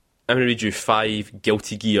 I'm going to read you 5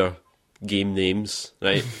 Guilty Gear game names,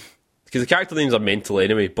 right? Because the character names are mental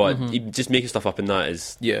anyway, but just making stuff up in that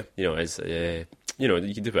is, Yeah. you know,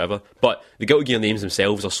 you can do whatever. But the Guilty Gear names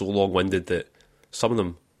themselves are so long-winded that some of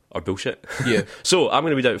them are bullshit. Yeah. So I'm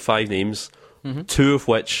going to read out 5 names, 2 of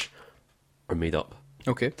which are made up.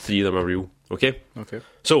 Okay. 3 of them are real. Okay? Okay.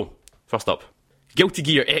 So, first up. Guilty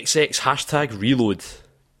Gear XX hashtag reload.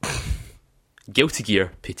 Guilty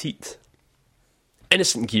Gear Petite.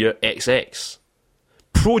 Innocent Gear XX.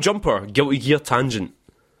 Pro Jumper Guilty Gear Tangent.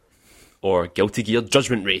 Or Guilty Gear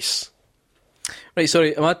Judgment Race. Right,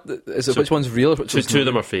 sorry, is it which one's real or which one's Two of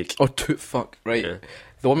not? them are fake. Oh, fuck, right. Yeah.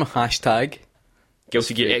 The one with hashtag.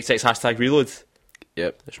 Guilty Gear XX hashtag reload.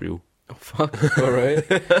 Yep. It's real. Oh, fuck, alright.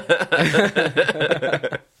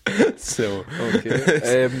 So, okay.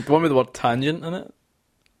 The one with the word tangent in it?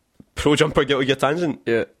 Pro Jumper Guilty Gear Tangent.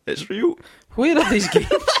 Yeah. It's real. Where are these games?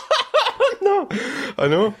 No, I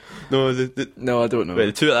know. No, No, I don't know. Wait,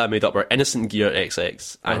 the 2 that I made up were Innocent Gear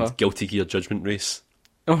XX and Guilty Gear Judgment Race.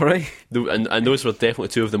 Alright. And those were definitely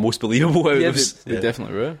 2 of the most believable out Yeah, of those. they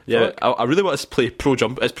definitely were. Yeah, Fuck. I really want to play Pro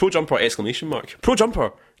Jumper. It's Pro Jumper exclamation mark. Pro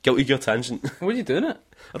Jumper Guilty Gear Tangent. What are you doing it?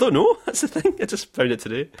 I don't know. That's the thing. I just found it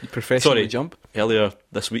today. You professionally Sorry. jump? Earlier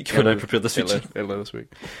this week when I prepared this feature. Earlier this week.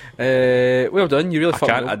 Well done, you really fucked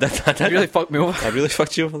me over. I did. You really fucked me over. I really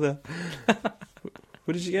fucked you over there.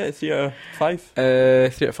 What did you get? 3 out of 5? 3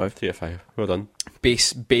 out of 5. 3 out of 5. Well done.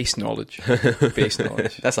 Base knowledge. Base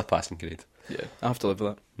knowledge. That's a passing grade. Yeah, I have to live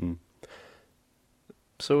with that. Mm.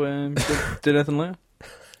 So, do anything later?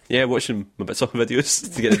 Yeah, watching my bits of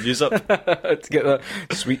videos to get the views up. To get that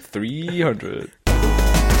sweet 300.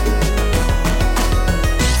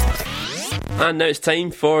 And now it's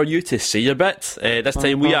time for you to say your bit. This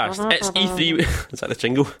time we asked, it's E3... Is that the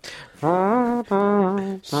jingle? This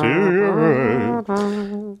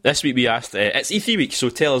week we asked, it's E3 week, so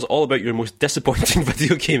tell us all about your most disappointing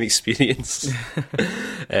video game experience. So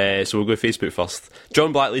we'll go Facebook first.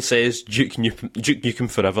 John Blackley says Duke Nukem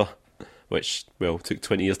Forever, which, well, took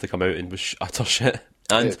 20 years to come out and was utter shit.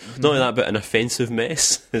 And not only that, but an offensive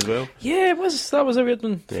mess as well. Yeah, that was a weird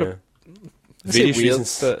one. Yeah. Various Various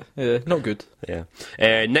reasons, reasons. but yeah, not good. Yeah.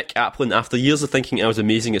 Nick Applin, after years of thinking I was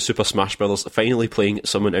amazing at Super Smash Brothers, finally playing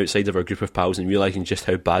someone outside of our group of pals and realising just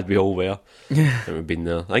how bad we all were. Yeah. And we've been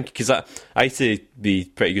there. I think, because I used to be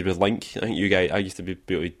pretty good with Link. I think you guys, I used to be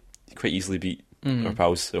able to quite easily beat our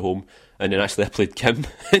pals at home. And then actually I played Kim,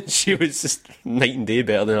 and she was just night and day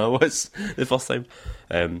better than I was the first time.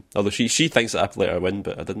 Although she thinks that I let her win,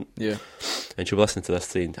 but I didn't. Yeah. And she'll be listening to this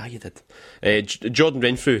saying, you did. Jordan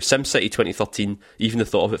Renfrew, SimCity 2013, even the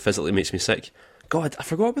thought of it physically makes me sick. God, I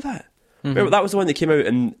forgot about that. Remember, that was the one that came out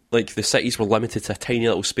and like the cities were limited to a tiny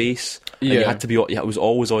little space. And you had to be, it was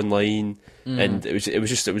always online. And it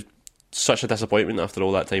was such a disappointment after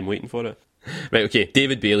all that time waiting for it. Right, okay,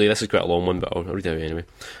 David Bailey, this is quite a long one, but I'll read it out anyway.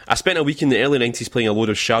 I spent a week in the early 90s playing a load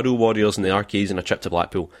of Shadow Warriors in the arcades and a trip to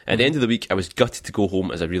Blackpool. At the end of the week, I was gutted to go home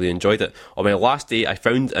as I really enjoyed it. On my last day, I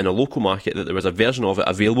found in a local market that there was a version of it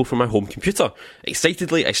available for my home computer.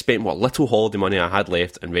 Excitedly, I spent what little holiday money I had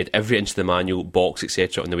left and read every inch of the manual, box,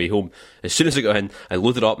 etc. on the way home. As soon as I got in, I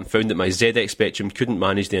loaded up and found that my ZX Spectrum couldn't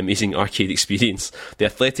manage the amazing arcade experience. The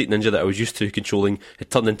athletic ninja that I was used to controlling had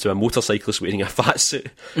turned into a motorcyclist wearing a fat suit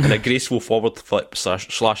and a graceful forward flip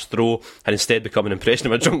slash throw had instead become an impression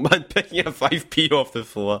of a drunk man picking a 5p off the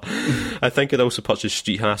floor. I think I'd also purchased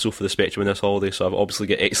Street Hassle for the Spectrum in this holiday, so I've obviously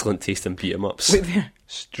got excellent taste in beat 'em ups. Wait there,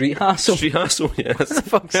 Street Hassle? Street Hassle, yes. What the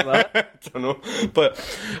fuck's that? I don't know, but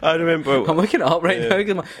I remember. I'm looking it up right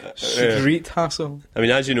now. Street Hassle. I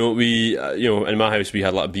mean, as you know, we, in my house we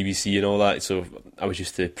had a lot of BBC and all that, so I was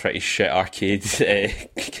used to pretty shit arcade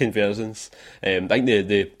conversions. I think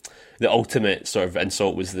the ultimate sort of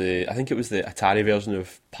insult was I think it was the Atari version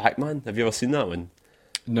of Pac-Man. Have you ever seen that one?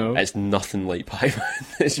 No. It's nothing like Pac-Man.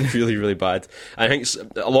 It's really, really bad. I think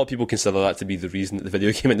a lot of people consider that to be the reason that the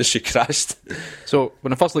video game industry crashed. So,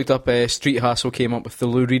 when I first looked up, Street Hassle came up with the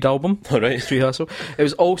Lou Reed album. All right. Street Hassle. It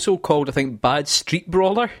was also called, I think, Bad Street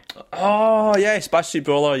Brawler. Oh, yes, Bad Street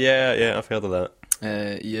Brawler. Yeah, I've heard of that.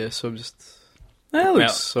 Yeah, so I'm just... It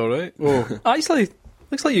looks alright. Oh, actually,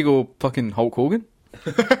 looks like you go fucking Hulk Hogan.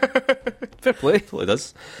 Fair play. Totally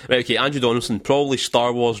does. Right, okay, Andrew Donaldson, probably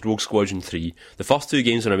Star Wars Rogue Squadron 3. The first two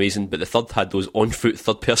games are amazing, but the third had those on-foot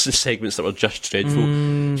third-person segments that were just dreadful.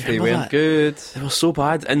 They weren't good. They were so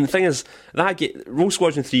bad. And the thing is, Rogue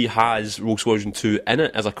Squadron 3 has Rogue Squadron 2 in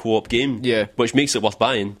it as a co-op game, which makes it worth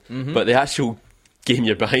buying, but the actual game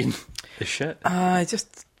you're buying is shit.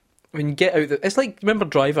 Just, when you get out it's like, remember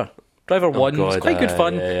Driver? Driver 1 was quite good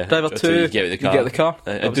fun. Yeah. Driver 2, you get out of the car.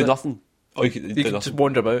 And do nothing. You could just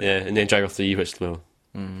wander about. Yeah, and then Driver 3, which, well,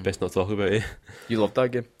 best not talk about it. You loved that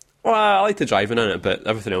game? Well, I liked the driving in it, but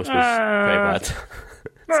everything else was pretty bad.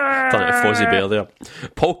 Done it a Fozzie Bear there.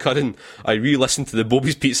 Paul Curran, I re-listened to the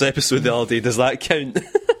Bobby's Pizza episode the other day. Does that count?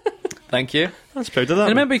 Thank you. I was proud of that.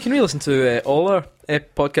 And remember, you can re-listen to all our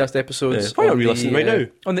podcast episodes. Why not re-listen right now?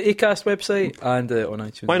 On the Acast website and on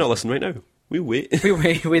iTunes. Why not listen right now? We'll wait.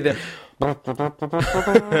 Wait there. Luke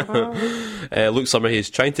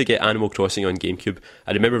Summerhays, trying to get Animal Crossing on GameCube.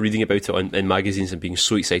 I remember reading about it in magazines and being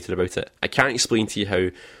so excited about it. I can't explain to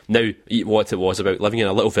you what it was about living in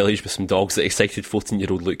a little village with some dogs that excited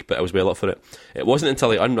 14-year-old Luke, but I was well up for it. It wasn't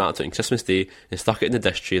until I unwrapped it on Christmas Day and stuck it in the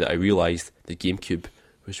dish tray that I realised the GameCube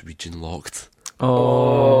was region locked.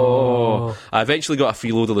 Oh. I eventually got a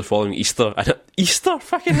freeloader the following Easter. Easter?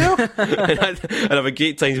 Fucking hell! and I've a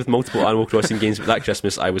great time with multiple Animal Crossing games, but that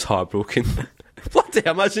Christmas I was heartbroken. Bloody,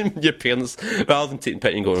 imagine your parents, rather than taking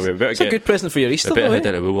pity and going, it's a good present for your Easter, I better head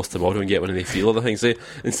down to Woolworths tomorrow and get one of the freeloader things.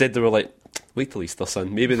 Instead they were like, wait till Easter,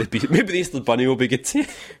 son. Maybe the Easter bunny will be good to you.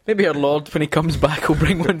 Maybe our Lord, when he comes back, will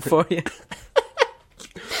bring one for you.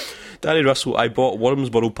 Danny Russell, I bought Worms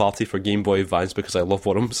World Party for Game Boy Advance because I love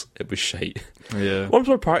Worms. It was shite. Yeah. Worms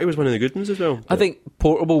World Party was one of the good ones as well. I think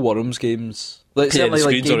portable Worms games, certainly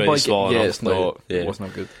like Game Boy, it's not. Yeah. It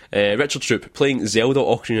wasn't good. Richard Troop, playing Zelda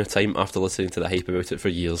Ocarina of Time after listening to the hype about it for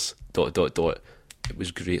years. ... It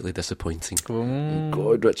was greatly disappointing. Oh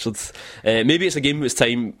God, Richard. Maybe it's a game of its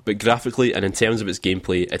time, but graphically and in terms of its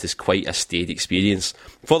gameplay, it is quite a staid experience.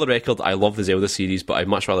 For the record, I love the Zelda series, but I'd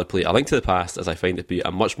much rather play A Link to the Past, as I find it to be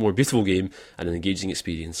a much more beautiful game and an engaging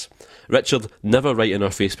experience. Richard, never write in our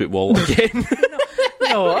Facebook wall again.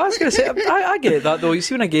 know. I was going to say, I get that though. You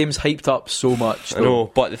see when a game's hyped up so much. I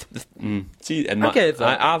know, but see, I get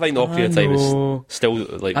that. I think the Ocarina of Time is still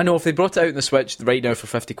like. I know if they brought it out on the Switch right now for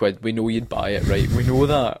 £50, we know you'd buy it, right? We know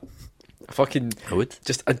that. Fucking, I would.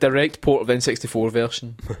 Just a direct port of the N64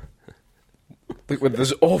 version. Like with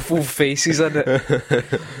those awful faces in it.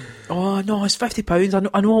 Oh no, it's £50.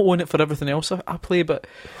 I know I own it for everything else I play, but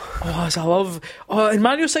in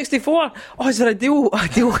Mario 64. Oh, is there a deal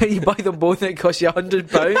where you buy them both and it costs you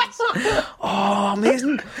 £100? Oh,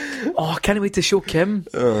 amazing! Oh, I can't wait to show Kim.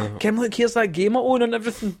 Kim, look, here's that game I own and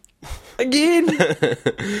everything. Again.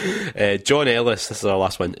 John Ellis, this is our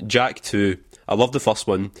last one. Jak 2. I love the first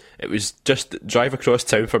one. It was just drive across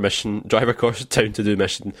town for mission, drive across town to do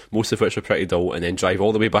mission, most of which were pretty dull, and then drive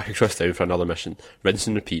all the way back across town for another mission. Rinse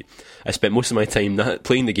and repeat. I spent most of my time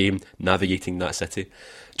playing the game, navigating that city.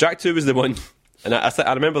 Jak 2 was the one, and I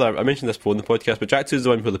remember that I mentioned this before in the podcast, but Jak 2 is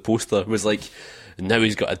the one where the poster was like, now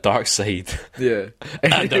he's got a dark side. Yeah.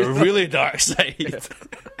 And a really dark side. Yeah.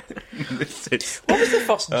 What was the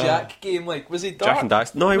first Jak game like? Was he dark? Jak and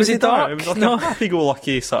Dax. No, was he dark? It was like a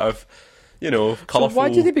happy-go-lucky sort of, colourful. So why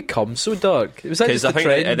did they become so dark? Was that just I the think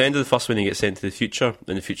trend? at the end of the first one, he gets sent to the future,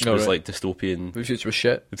 and the future was like dystopian. The future was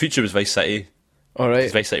shit. The future was Vice City. All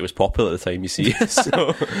right. Vice City was popular at the time, you see.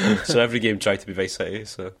 so every game tried to be Vice City.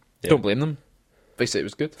 So yeah. Don't blame them. Vice City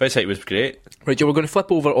was good. Vice City was great. Right, Joe, we're going to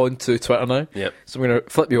flip over onto Twitter now. Yep. So I'm going to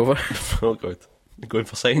flip you over. Oh god, going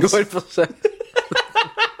for science. Going for science.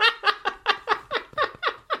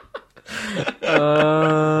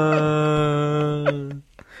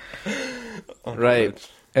 Right.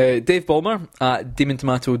 Dave Ballmer at Demon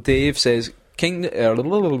Tomato Dave says which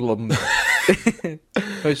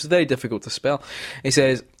is very difficult to spell. He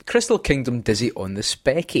says Crystal Kingdom Dizzy on the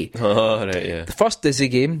Specky. Oh right, yeah. The first Dizzy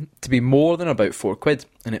game to be more than about £4,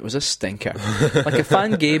 and it was a stinker. Like a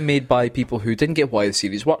fan game made by people who didn't get why the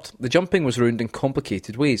series worked. The jumping was ruined in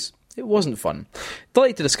complicated ways. It wasn't fun.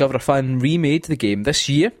 Delighted to discover a fan remade the game this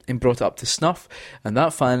year and brought it up to snuff, and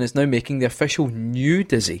that fan is now making the official new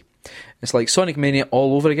Dizzy. It's like Sonic Mania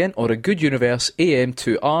all over again, or a good universe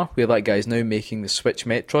AM2R, where that guy's now making the Switch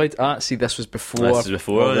Metroid. See, this was before,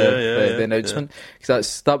 the announcement.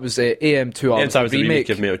 Because that was AM2R remake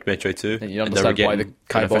of Metroid 2. And you understand why the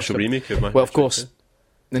kibosh remake of well, of course,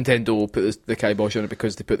 Nintendo put the kibosh on it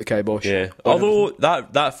because they put the kibosh. Yeah. Although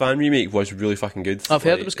that fan remake was really fucking good. I've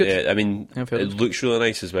heard it was good. Yeah, I mean, it looks really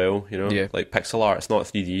nice as well. Yeah. Like pixel art. It's not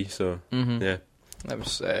 3D, so yeah. That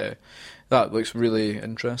was. That looks really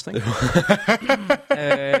interesting. No,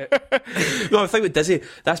 I think with Dizzy,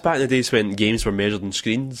 that's back in the days when games were measured in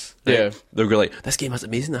screens. Right? Yeah. They were like, this game is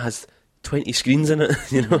amazing, it has 20 screens in it,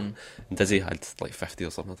 And Dizzy had like 50 or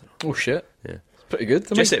something, I don't know. Oh shit. Yeah. It's pretty good.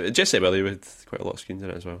 Jet Set Willy with quite a lot of screens in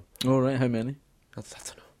it as well. Oh right, how many? I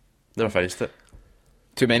don't know. Never finished it.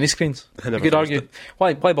 Too many screens. I You could argue. it.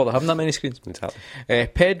 Why bother having that many screens? Exactly.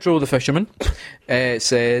 Pedro the Fisherman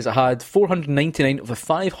says, I had 499 of the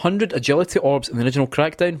 500 agility orbs in the original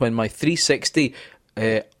Crackdown when my 360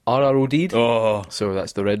 RROD'd. Oh. So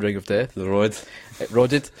that's the Red Ring of Death. The Rod. It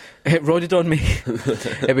rodded on me.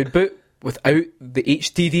 It would boot without the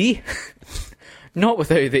HDD. Not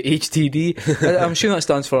without the HDD. I'm sure that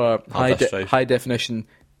stands for high definition.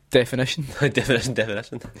 Definition.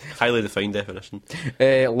 Highly defined definition.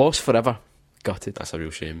 Lost forever. Gutted. That's a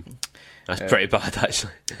real shame. That's pretty bad,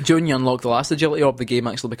 actually. When you unlock the last agility orb, the game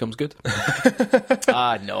actually becomes good.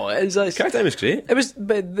 No, it is. Crackdown was great. It was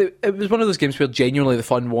one of those games where genuinely the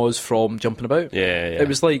fun was from jumping about. Yeah. It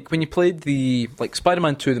was like when you played like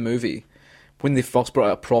Spider-Man 2 the movie, when they first brought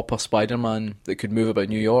out a proper Spider-Man that could move about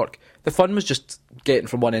New York. The fun was just getting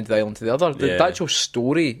from one end of the island to the other. The actual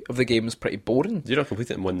story of the game was pretty boring. Did you not complete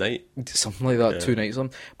it in one night? Something like that, 2 nights on.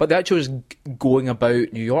 But the actual just going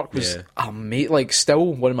about New York was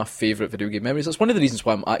still one of my favourite video game memories. That's one of the reasons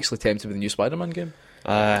why I'm actually tempted with the new Spider-Man game.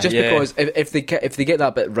 Because if they get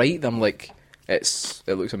that bit right, then I'm like, it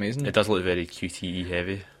looks amazing. It does look very QTE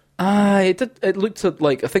heavy. It did. It looked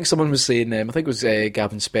like, I think someone was saying, I think it was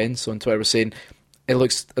Gavin Spence on Twitter was saying, it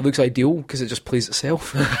looks ideal because it just plays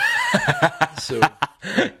itself. So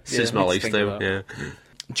it's just my lifestyle. Yeah.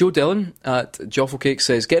 Joe Dillon at Jofflecake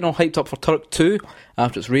says, getting all hyped up for Turk 2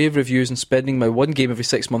 after its rave reviews and spending my one game every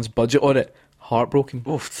 6 months budget on it. Heartbroken.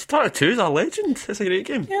 Oh, Turk 2 is a legend. It's a great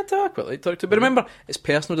game. Yeah, I quite like Turk 2. But remember, it's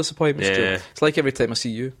personal disappointments, Joe. It's like every time I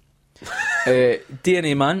see you.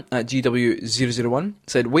 DNA Man at GW001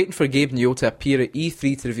 said, waiting for Gabe Newell to appear at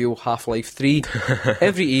E3 to reveal Half-Life 3.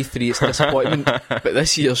 Every E3 it's a disappointment, but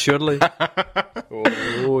this year surely. Don't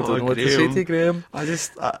know what to say to you, Graham.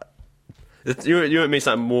 You know what makes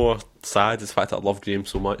that more sad is the fact that I love Graham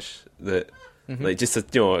so much that Like just a,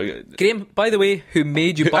 you know. Graham, by the way, who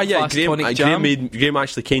made you Buckfast tonic jam? Graham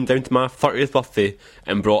actually came down to my 30th birthday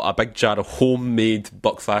and brought a big jar of homemade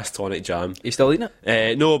Buckfast tonic jam. Are you still eating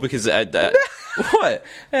it? No, because what?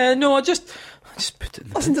 No, I just put it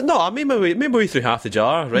in. Listen, no, I made my way through half the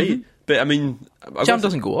jar, right? But I mean, Jam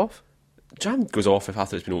doesn't go off. Jam goes off if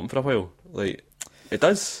after it's been open for a while. Like it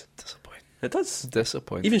does. Disappointing. It does.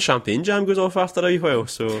 Disappointing. Even champagne jam goes off after a while.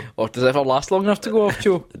 So Or does it ever last long enough to go off,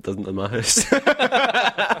 Joe? it doesn't in my house. You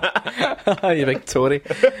big Tory.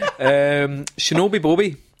 Shinobi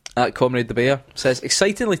Bobby at Comrade the Bear says,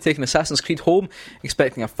 excitingly taking Assassin's Creed home,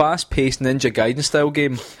 expecting a fast-paced Ninja Gaiden style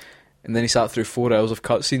game, and then he sat through 4 hours of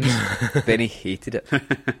cutscenes. Then he hated it.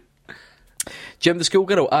 Jim the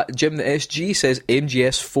Schoolgirl at Jim the SG says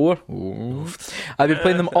MGS4. I've been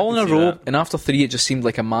playing them all in a row, and after 3 it just seemed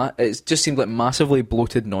like massively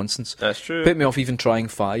bloated nonsense. That's true. Put me off even trying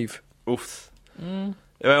 5. Oof.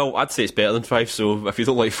 Well, I'd say it's better than 5. So if you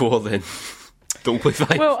don't like 4, then don't play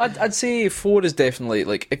 5. Well, I'd say 4 is definitely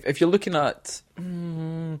like if you're looking at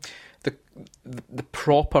the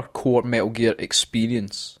proper core Metal Gear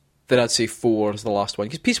experience, then I'd say 4 is the last one,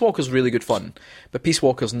 because Peace Walker's really good fun, but Peace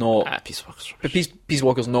Walker's not. Peace Walker's But Peace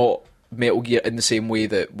Walker's not Metal Gear in the same way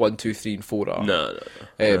that 1, 2, 3, and 4 are. No.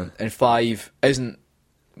 And 5 isn't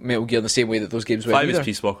Metal Gear in the same way that those games were. 5 is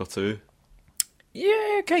Peace Walker 2.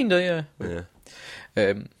 Yeah, kinda.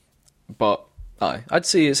 Yeah. But aye, I'd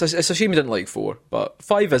say it's a shame you didn't like 4, but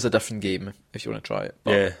 5 is a different game if you want to try it.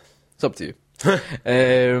 But Yeah. it's up to you.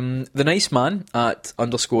 The nice man at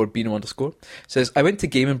 _Bino_ says, I went to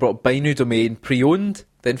game and brought Binu Domain pre-owned,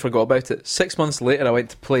 then forgot about it. 6 months later I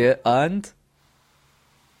went to play it and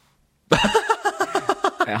it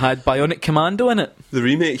had Bionic Commando in it. The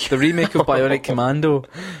remake. The remake of Bionic Commando.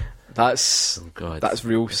 That's God. that's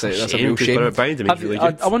real. That's a shame, real shame. Bionic Domain's really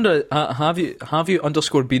good. I wonder, have you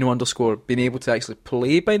 _Bino_ been able to actually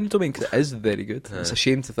play Bionic Domain, because it is very good. It's a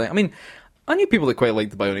shame to think. I mean, I knew people that quite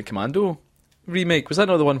liked the Bionic Commando remake. Was that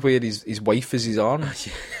not the one where his wife is his arm?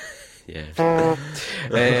 Yeah.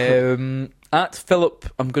 At Philip,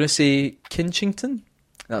 I'm going to say Kinchington.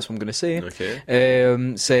 That's what I'm going to say. Okay.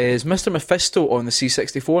 Says Mr. Mephisto on the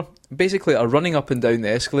C64. Basically, a running up and down the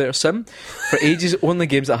escalator sim. For ages, only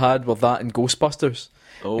games I had were that and Ghostbusters.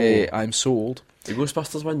 Oh. I'm so old. The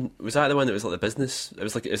Ghostbusters one, was that the one that was like the business?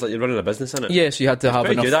 It's like you're running a business in it. Yeah, so you had to have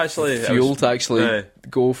pretty enough good, actually. fuel to actually yeah.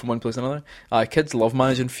 go from one place to another. Kids love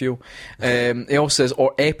managing fuel. He also says,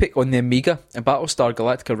 or Epic on the Amiga, a Battlestar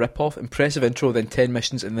Galactica rip-off, impressive intro, then 10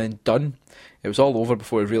 missions, and then done. It was all over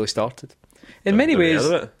before it really started. In many ways,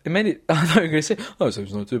 I thought you were going to say, oh, it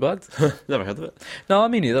sounds not too bad. Never heard of it. No,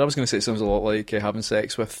 me neither. I was going to say it sounds a lot like having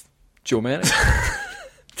sex with Joe Merrick.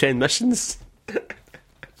 10 missions.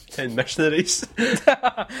 10 missionaries.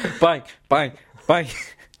 Bang, bang, bang,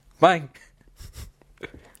 bang,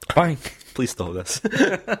 bang. Please stop this.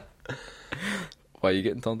 Why are you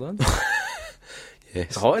getting turned on? Yes.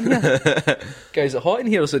 It's hot in here. Guys, is it hot in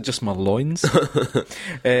here, or is it just my loins? I'm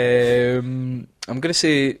going to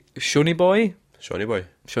say Shoney Boy. Shawnee Boy.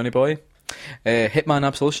 Hitman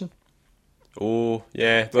Absolution. Oh,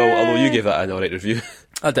 yeah. Well, although you gave that an alright review.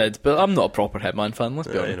 I did, but I'm not a proper Hitman fan, let's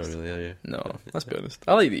be You're honest. not really, are you? No, let's be honest.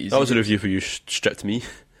 I like the easy. That was a review for you stripped me.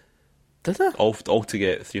 Did I? All to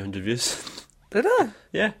get 300 views. Did I?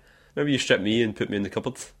 Yeah. Remember you stripped me and put me in the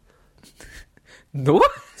cupboard? No.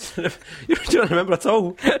 You don't remember at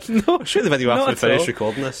all? No. I'll show you the video Not after we at finish all.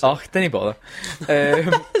 recording this. Oh, didn't bother.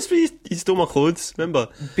 That's when you stole my clothes, remember?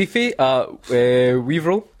 Beefy at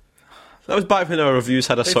Weaverall. That was back when our reviews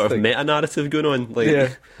had a sort of think. meta-narrative going on. Like,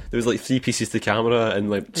 Yeah. there was like 3 pieces to camera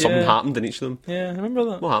and like something Yeah. happened in each of them. Yeah, I remember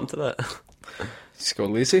that. What happened to that? He's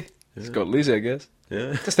got lazy. He's got lazy, I guess.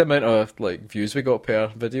 Yeah. Just the amount of like views we got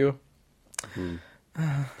per video.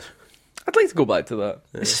 I'd like to go back to that.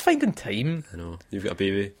 It's just finding time. I know. You've got a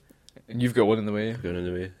baby And you've got one in the way. going on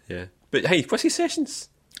the way. Yeah. But hey, Whiskey Sessions.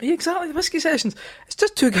 Yeah, exactly. The whiskey sessions. It's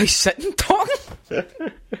just two guys sitting talking.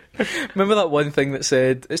 Remember that one thing that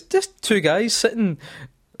said it's just two guys sitting,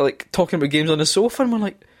 like talking about games on the sofa, and we're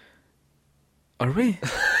like, "Are we?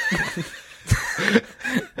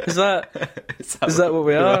 Is that what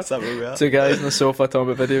we are? Is that what we are? Two guys on the sofa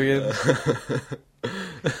talking about video games."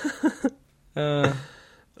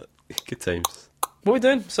 Good times. What are we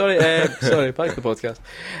doing? Sorry, back to the podcast.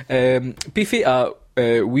 Beefy at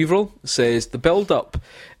Weaverall says the build-up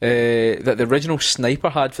that the original Sniper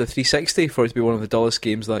had for the 360 for it to be one of the dullest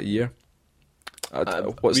games that year.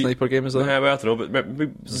 What Sniper game is that? Well, I don't know, but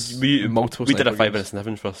we Multiple did a Sniper 5 games. minutes in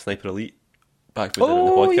heaven for Sniper Elite back when we did it in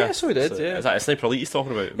the podcast. Yes, we did, yeah. Is that a Sniper Elite he's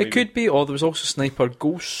talking about? It could be, or there was also Sniper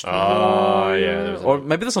Ghost. Oh, yeah. There was Or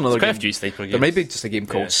maybe there's another quite a game. few Sniper games. There might be just a game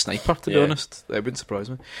called Yeah. Sniper, to be Yeah. honest. It wouldn't surprise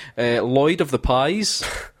me. Lloyd of the Pies.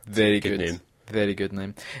 Very Good good. name. Very good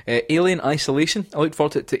name. Alien Isolation. I looked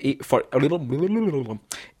forward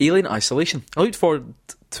Alien Isolation. I looked forward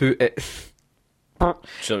to it. Do you know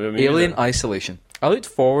what I mean? Alien Isolation. I looked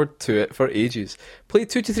forward to it for ages. Played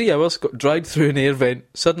 2 to 3 hours, got dragged through an air vent,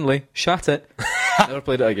 suddenly shat it. Never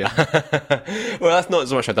played it again. Well, that's not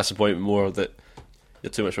so much a disappointment, more that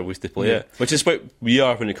you're too much of a waste to play it. Which is what we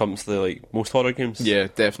are when it comes to like most horror games. Yeah,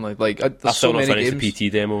 definitely. Like, I've there's still so not many finished games. the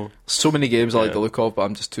PT demo. So many games I like Yeah. the look of, but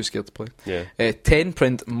I'm just too scared to play. Yeah. 10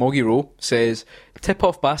 print Moggy Row says, tip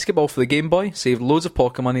off basketball for the Game Boy, saved loads of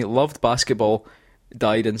pocket money, loved basketball,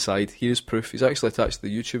 died inside. Here's proof. He's actually attached to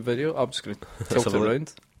the YouTube video. I'm just going to tilt it have a look.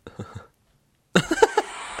 around.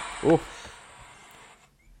 Oh.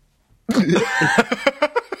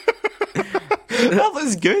 That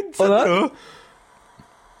looks good. Oh, that- I don't know.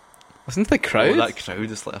 Listen to the crowd. Oh, that crowd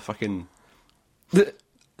is like a fucking.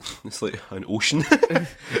 It's like an ocean.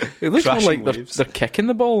 It looks more crashing like waves. they're kicking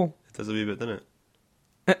the ball. It does a wee bit, doesn't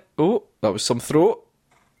it? Oh, that was some throw.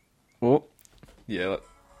 Oh. Yeah, that,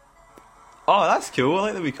 Oh, that's cool. I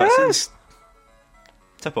like the wee cutscenes. yes.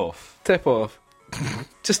 Tip off. Tip off.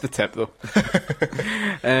 Just the tip, though.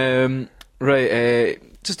 Right,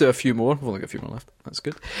 just do a few more. We've only got a few more left. That's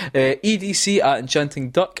good. EDC at Enchanting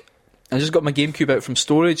Duck. I just got my GameCube out from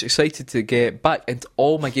storage. Excited to get back into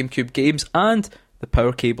all my GameCube games, and the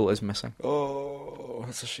power cable is missing. Oh,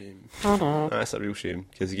 that's a shame. That's a real shame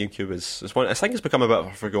because the GameCube is one. I think it's become a bit of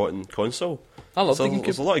a forgotten console. I love the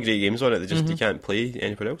There's a GameCube. lot of great games on it that just you can't play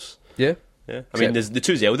anywhere else. Yeah. Yeah, I mean, the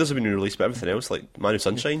two Zeldas have been released, but everything else, like Man of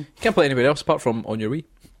Sunshine, You can't play anywhere else apart from on your Wii.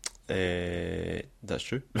 that's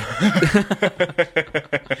true. Uh, Not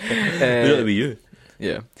the Wii U.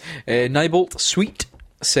 Yeah. Nybolt Sweet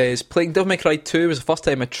says, playing Devil May Cry 2 was the first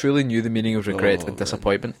time I truly knew the meaning of regret Oh, and man.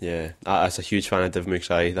 disappointment. Yeah, I was a huge fan of Devil May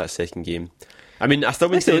Cry, that second game. I mean, I still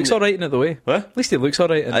At least he looks alright in it, the way. What? At least he looks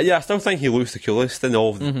alright in it. Yeah, I still think he looks the coolest in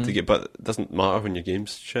all to get, but it doesn't matter when your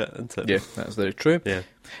game's shit, isn't it? Yeah, that's very true. Yeah.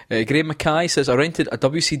 Graham Mackay says, I rented a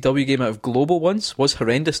WCW game out of Global once, was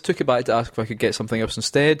horrendous, took it back to ask if I could get something else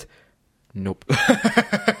instead. Nope.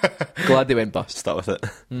 Glad they went bust. Start with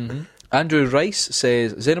it. Andrew Rice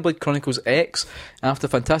says, Xenoblade Chronicles X, after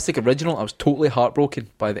the fantastic original, I was totally heartbroken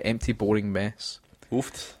by the empty, boring mess.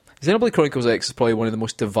 Oofed. Xenoblade Chronicles X is probably one of the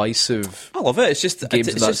most divisive. I love it. It's just Games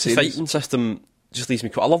it's in that just the series. fighting system just leaves me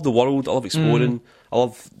cool. I love the world. I love exploring. I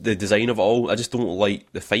love the design of it all. I just don't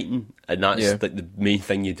like the fighting, and that's Yeah. like the main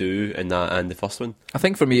thing you do in that and the first one. I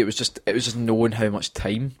think for me it was just knowing how much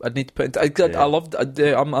time I'd need to put into it. Yeah. I loved.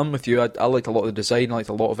 I'm with you. I liked a lot of the design. I liked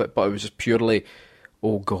a lot of it, but it was just purely,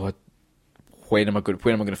 oh god, when am I going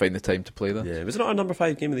to find the time to play this? Yeah, was it not our number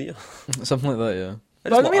 5 game of the year? Something like that. Yeah. I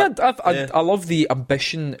But just I mean, wa- I yeah. I love the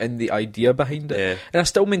ambition and the idea behind it, Yeah. and I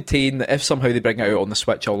still maintain that if somehow they bring it out on the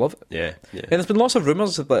Switch, I'll love it. Yeah, yeah, And there's been lots of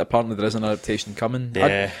rumours that apparently there is an adaptation coming.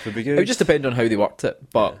 yeah. Would be It good. would just depend on how they worked it,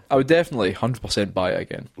 but Yeah. I would definitely 100% buy it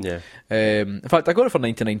again. yeah. In fact, I got it for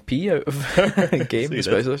 99p out of game, So the you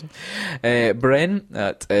special edition. Bren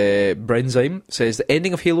at Brenzyme says the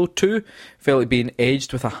ending of Halo 2 felt like being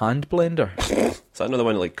edged with a hand blender. Is that another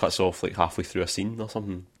one that like cuts off like halfway through a scene or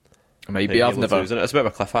something? Maybe Like I've Halo 2, never isn't it? It's a bit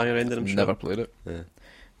of a cliffhanger ending. I'm sure. never played it. Yeah.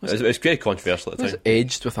 It's very controversial at the What's time.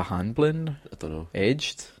 edged with a hand blender? I don't know.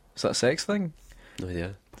 Edged? Is that a sex thing? No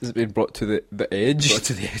idea. Has it been brought to the edge? Brought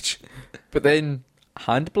to the edge. But then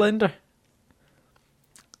hand blender?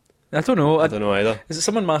 I don't know. I don't know either. Is it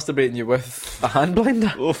someone masturbating you with a hand blender?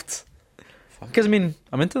 Oofed. Because I mean,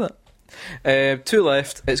 I'm into that. 2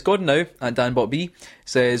 left. It's gone now. And DanBotB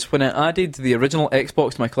says, when I added the original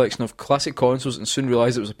Xbox to my collection of classic consoles and soon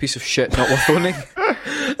realised it was a piece of shit not worth owning.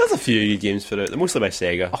 There's a few good games for it. They're mostly by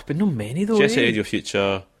Sega. Oh, but no many though. Jet Set eh? Radio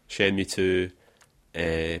Future, Shenmue 2,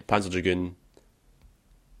 Panzer Dragoon.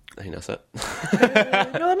 I think that's it.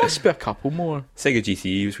 No, there must be a couple more. Sega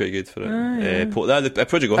GT was quite good for it. Yeah. Project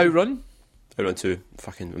Gotham. Outrun? Outrun 2.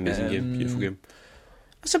 Fucking amazing game. Beautiful game.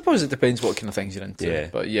 I suppose it depends what kind of things you're into. Yeah.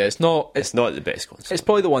 But yeah, it's not. It's not the best console. It's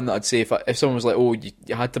probably the one that I'd say if someone was like, oh, you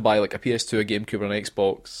had to buy like a PS2, a GameCube, or an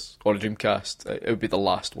Xbox, or a Dreamcast, it would be the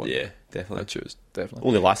last one. Yeah, definitely. I'd choose, definitely.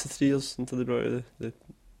 Only lasted 3 years until they brought out the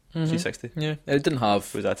 360. Yeah, it didn't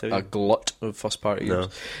have Was that tell you? a glut of first party No.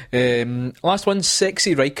 games. Last one,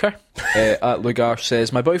 Sexy Riker at Lugar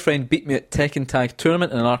says, my boyfriend beat me at Tekken Tag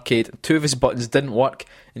Tournament in an arcade. 2 of his buttons didn't work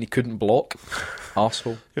and he couldn't block.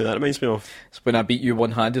 Arsehole. Yeah, that reminds me of. It's when I beat you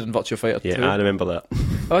one-handed in Virtua Fighter 2. Yeah, I remember that.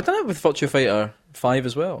 Oh, I done it with Virtua Fighter 5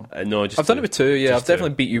 as well. No, just I've done it with 2, yeah. I've just 2.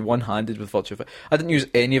 definitely beat you one-handed with Virtua Fighter. I didn't use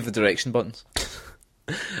any of the direction buttons.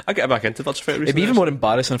 I got back into Virtua Fighter recently. It'd be even more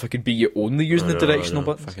embarrassing if I could beat you only using the directional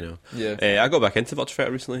buttons. Fucking hell. Yeah. I got back into Virtua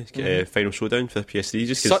Fighter recently. Final Showdown for the PS3.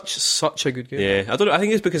 Just 'cause, Such a good game. yeah, I don't know. I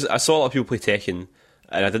think it's because I saw a lot of people play Tekken,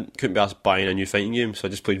 and I couldn't be asked buying a new fighting game, so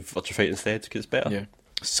I just played Virtua Fighter instead because it's better. Yeah.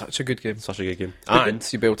 Such a good game. Such a good game. But And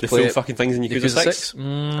you'll be able to the play full it. fucking things in Yakuza, Yakuza 6. 6.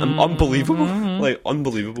 Unbelievable. Like,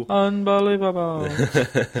 unbelievable. Unbelievable.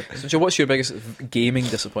 So, Joe, what's your biggest gaming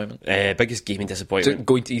disappointment? Biggest gaming disappointment.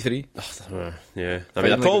 Going to E3? Yeah. I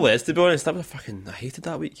mean, I probably is, to be honest. That was I hated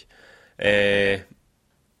that week.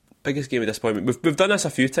 Biggest gaming disappointment. We've done this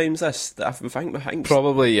a few times, I think.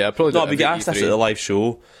 Probably, yeah. Probably. No, do we it get every asked this E3. at the live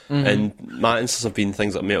show, and my answers have been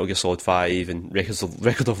things like Metal Gear Solid 5 and Record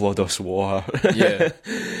of Lodoss War. Yeah.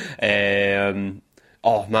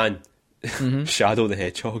 Oh man, Shadow the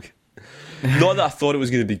Hedgehog. Not that I thought it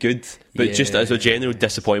was going to be good, but just as a general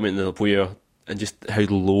disappointment in the where and just how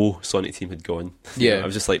low Sonic Team had gone. Yeah. I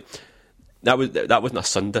was just like, that wasn't a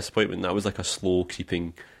sudden disappointment. That was like a slow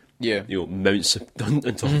creeping. Yeah. Mounts on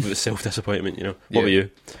top of the self disappointment. What about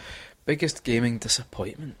you? Biggest gaming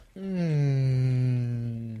disappointment? You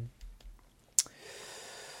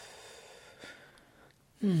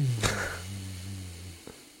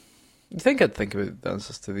think I'd think about the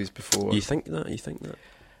answers to these before? You think that?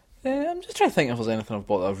 I'm just trying to think if there's anything I've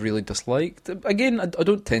bought that I've really disliked. Again, I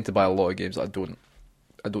don't tend to buy a lot of games that I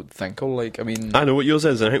don't think I'll like. I mean, I know what yours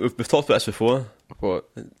is, and I think we've talked about this before. what?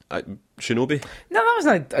 Shinobi. No, that was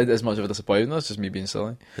not as much of a disappointment. That's just me being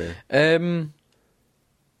silly. Yeah.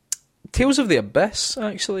 Tales of the Abyss,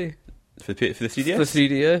 actually. For the 3DS? For the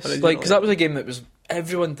 3DS. Because that was a game that was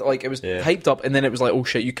everyone, like, it was hyped up, and then it was like, oh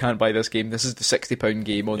shit, you can't buy this game. This is the £60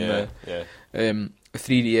 game on the 3DS. And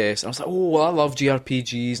I was like, oh, well, I love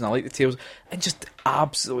JRPGs, and I like the Tales. And just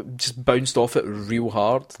absolutely just bounced off it real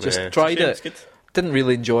hard. Just tried it. It's good. Didn't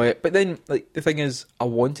really enjoy it. But then, like, the thing is, I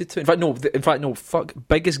wanted to. In fact, no, fuck.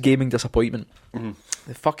 Biggest gaming disappointment.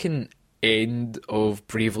 The fucking end of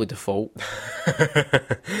Bravely Default.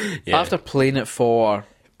 After playing it for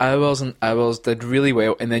hours and hours, did really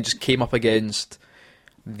well, and then just came up against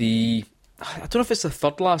I don't know if it's the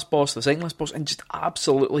third last boss, the second last boss, and just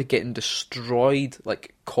absolutely getting destroyed,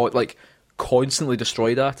 like constantly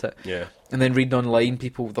destroyed at it. Yeah. And then reading online,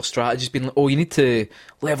 people, their strategies being like, oh, you need to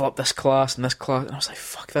level up this class and this class. And I was like,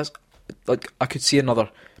 fuck, that's... Like, I could see another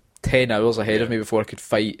 10 hours ahead of me before I could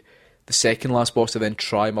fight the second last boss to then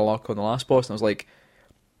try my luck on the last boss. And I was like,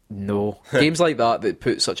 no. Games like that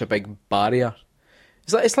put such a big barrier.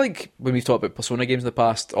 It's like when we've talked about Persona games in the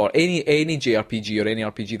past, or any JRPG or any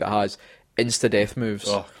RPG that has insta-death moves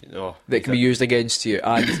that can be used against you.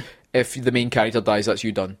 And if the main character dies, that's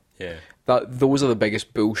you done. Yeah. Those are the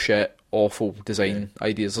biggest bullshit, awful design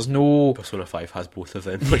ideas. There's no... Persona 5 has both of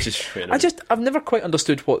them, which is fair enough. I've never quite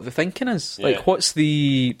understood what the thinking is. Like, what's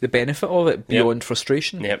the benefit of it beyond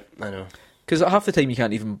frustration? Yep, I know. Because half the time you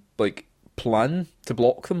can't even, like, plan to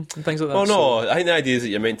block them and things like that. Oh, no, I think the idea is that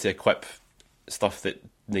you're meant to equip stuff that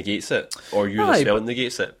negates it, or use a spell that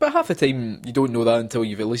negates it. But half the time you don't know that until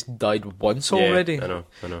you've at least died once already. I know.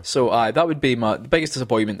 So that would be the biggest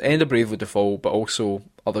disappointment. End of Bravely Default, but also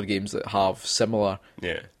other games that have similar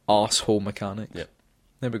arsehole mechanics. Yeah.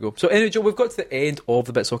 There we go. So anyway, Joe, we've got to the end of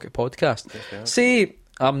the BitSocket podcast. Say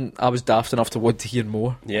I was daft enough to want to hear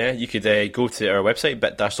more. Yeah, you could go to our website,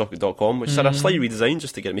 bit-socket.com, which is a slight redesign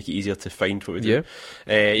just to make it easier to find what we do.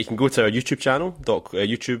 You can go to our YouTube channel,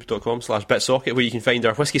 youtube.com/bitsocket, where you can find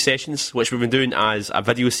our Whiskey Sessions, which we've been doing as a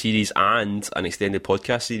video series and an extended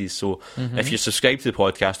podcast series. So if you're subscribed to the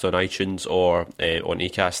podcast on iTunes or on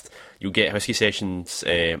Acast, you'll get Whiskey Sessions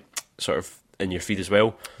sort of in your feed as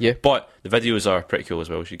well. Yeah. But the videos are pretty cool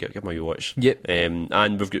as well, so you give them a watch. Yep.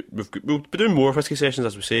 And we'll be doing more Whiskey Sessions,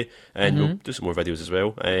 as we say, and we'll do some more videos as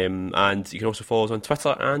well. And you can also follow us on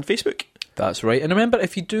Twitter and Facebook. That's right. And remember,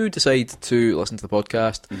 if you do decide to listen to the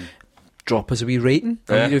podcast, drop us a wee rating,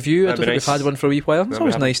 a wee review. I don't think we've had one for a wee while. It's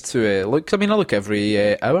always nice to look. I mean, I look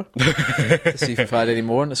every hour to see if we've had any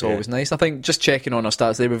more, and it's always nice. I think just checking on our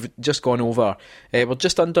stats there, we've just gone over, we're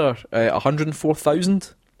just under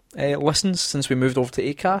 104,000 listens since we moved over to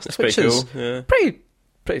Acast. That's which pretty is cool. Yeah.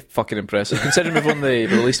 pretty fucking impressive, considering we've only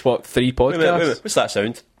released, 3 podcasts. Wait a minute. What's that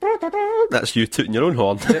sound? That's you tooting your own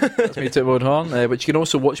horn. Yep, that's me tooting my own horn, which you can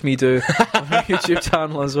also watch me do on my YouTube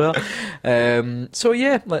channel as well. So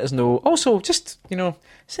yeah, let us know. Also, just,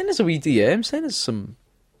 send us a wee DM, send us some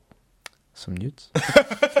nudes.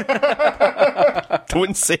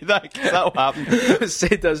 Don't say that, 'cause that'll happen.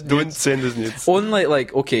 Send us nudes. Don't send us nudes. Only,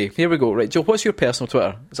 okay, here we go. Right, Joe, what's your personal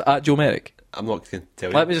Twitter? Is it @Joe Merrick? I'm not going to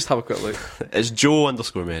tell Let you. me just have a quick look. It's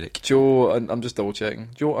Joe_Merrick. Joe, I'm just double checking.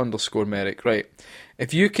 Joe_Merrick. Right.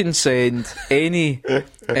 If you can send any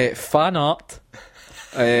fan art,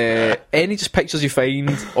 any just pictures you find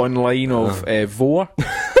online of Vor,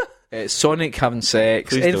 Sonic having sex,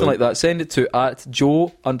 Please anything don't. like that, send it to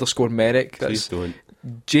 @Joe_Merrick. Please That's don't.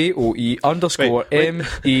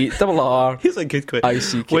 JOE_MERRICK. Here's a good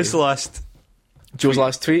question. What's the last... Joe's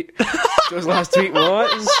last tweet. Joe's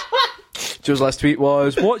last tweet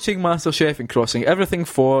was watching MasterChef and crossing everything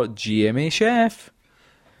for GMA Chef.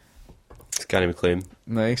 Can't even claim.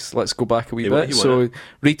 Nice. Let's go back a wee He bit. won So it.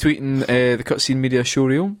 retweeting the Cutscene Media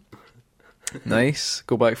showreel. Nice.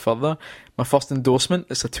 Go back further. My first endorsement.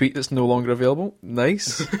 It's a tweet that's no longer available.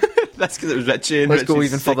 Nice. That's because it was Richie. And Let's go Richie's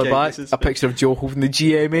even further sick back. eggs. A picture of Joe holding the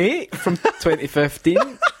GMA from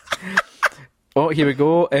 2015. Oh, here we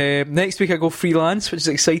go. Next week I go freelance, which is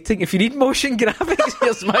exciting. If you need motion graphics,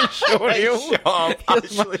 here's my showreel. Shut up.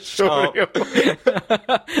 Here's my Actually, shut up.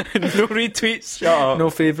 showreel. No retweets. Shut up. No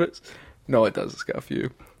favourites. No, it does. It's got a few.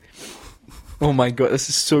 Oh my god, this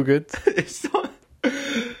is so good. It's not...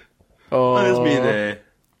 Oh, That is me and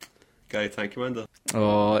Guy Tank Commander.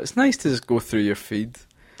 oh, it's nice to just go through your feed.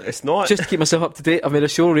 It's not... Just to keep myself up to date, I've made a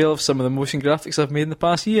showreel of some of the motion graphics I've made in the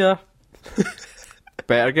past year.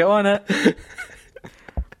 Better get on it.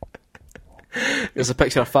 There's a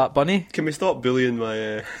picture of Fat Bunny Can we stop bullying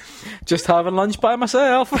my... just having lunch by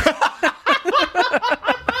myself.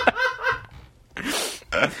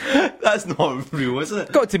 That's not real, is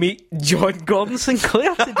it? Got to meet John Gordon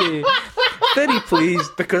Sinclair today. Very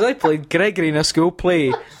pleased because I played Gregory in a school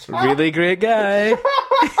play. Really great guy.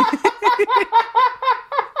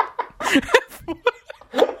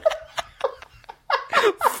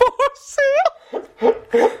 For sale.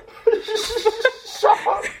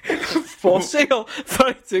 For sale.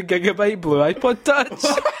 32 gigabyte blue iPod Touch.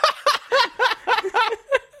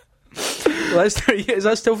 Is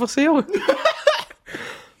that still for sale?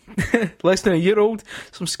 Less than a year old,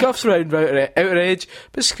 some scuffs around outer edge,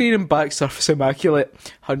 but screen and back surface immaculate.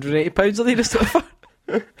 £180 the latest offer.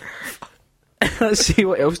 Let's see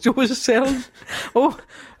what else Joe was selling. Oh,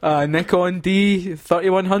 Nikon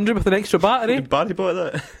D3100 with an extra battery. Barry bought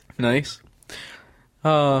that. Nice.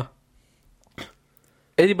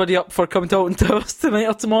 Anybody up for coming to Alton Towers tonight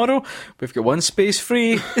or tomorrow? We've got one space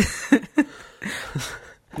free.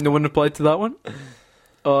 No one replied to that one.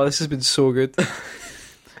 Oh, this has been so good.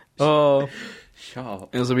 Oh, Shut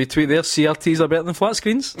up. there's a wee tweet there. CRTs are better than flat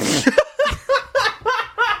screens.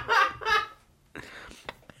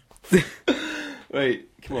 Right,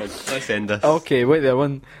 come on, let's end this. Okay, wait there.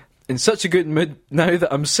 One. In such a good mood now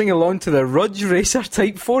that I'm singing along to the Rudge Racer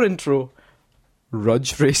Type 4 intro.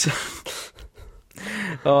 Rudge Racer.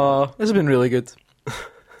 Oh, this has been really good.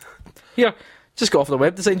 Here, just got off the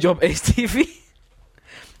web design job STV.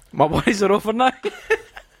 My worries are over now.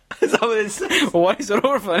 Is that what it says? My worries are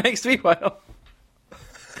over for the next wee while.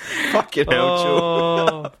 Fucking hell,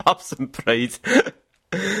 Joe. Have some pride.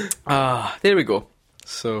 There we go.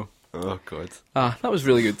 So, Oh, God. that was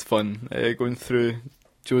really good fun, going through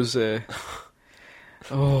Joe's... Oh,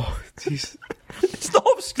 jeez. Stop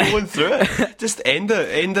scrolling through it. Just end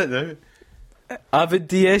it now. Avid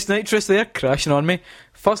DS Nitrous there, crashing on me.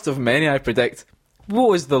 First of many, I predict.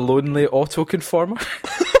 What is the lonely autoconformer?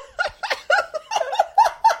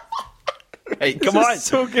 Right, This come on. is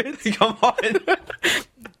so good. Come on.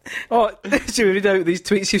 Oh, should we read out these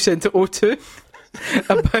tweets you sent to O2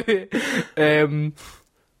 about,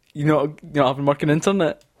 having working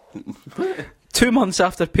internet? 2 months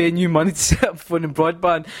after paying you money to set up phone and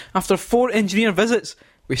broadband, after 4 engineer visits,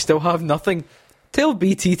 we still have nothing. Tell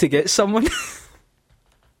BT to get someone.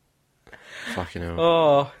 Fucking hell.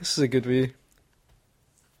 Oh, this is a good way.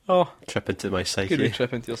 Oh, Trip into my good way psyche.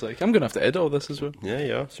 trip into your psyche. I'm going to have to edit all this as well. Yeah,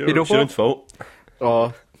 yeah. It's You know your own what? fault.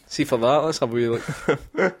 Oh, see for that, let's have a wee look.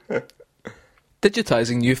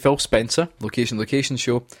 Digitising new Phil Spencer, location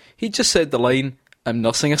show. He just said the line, I'm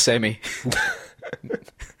nursing a semi.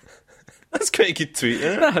 That's quite a good tweet,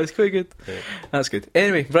 isn't it? That's quite good. Yeah. That's good.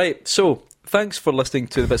 Anyway, right, so, thanks for listening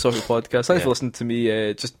to the Bits Off It podcast. Thanks Yeah. for listening to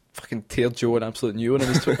me just fucking tear Joe an absolute new one on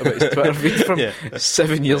his about his Twitter feed from Yeah.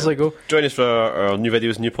 7 years ago. Join us for our new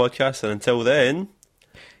videos, new podcasts, and until then...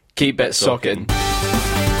 Keep Bits Socking.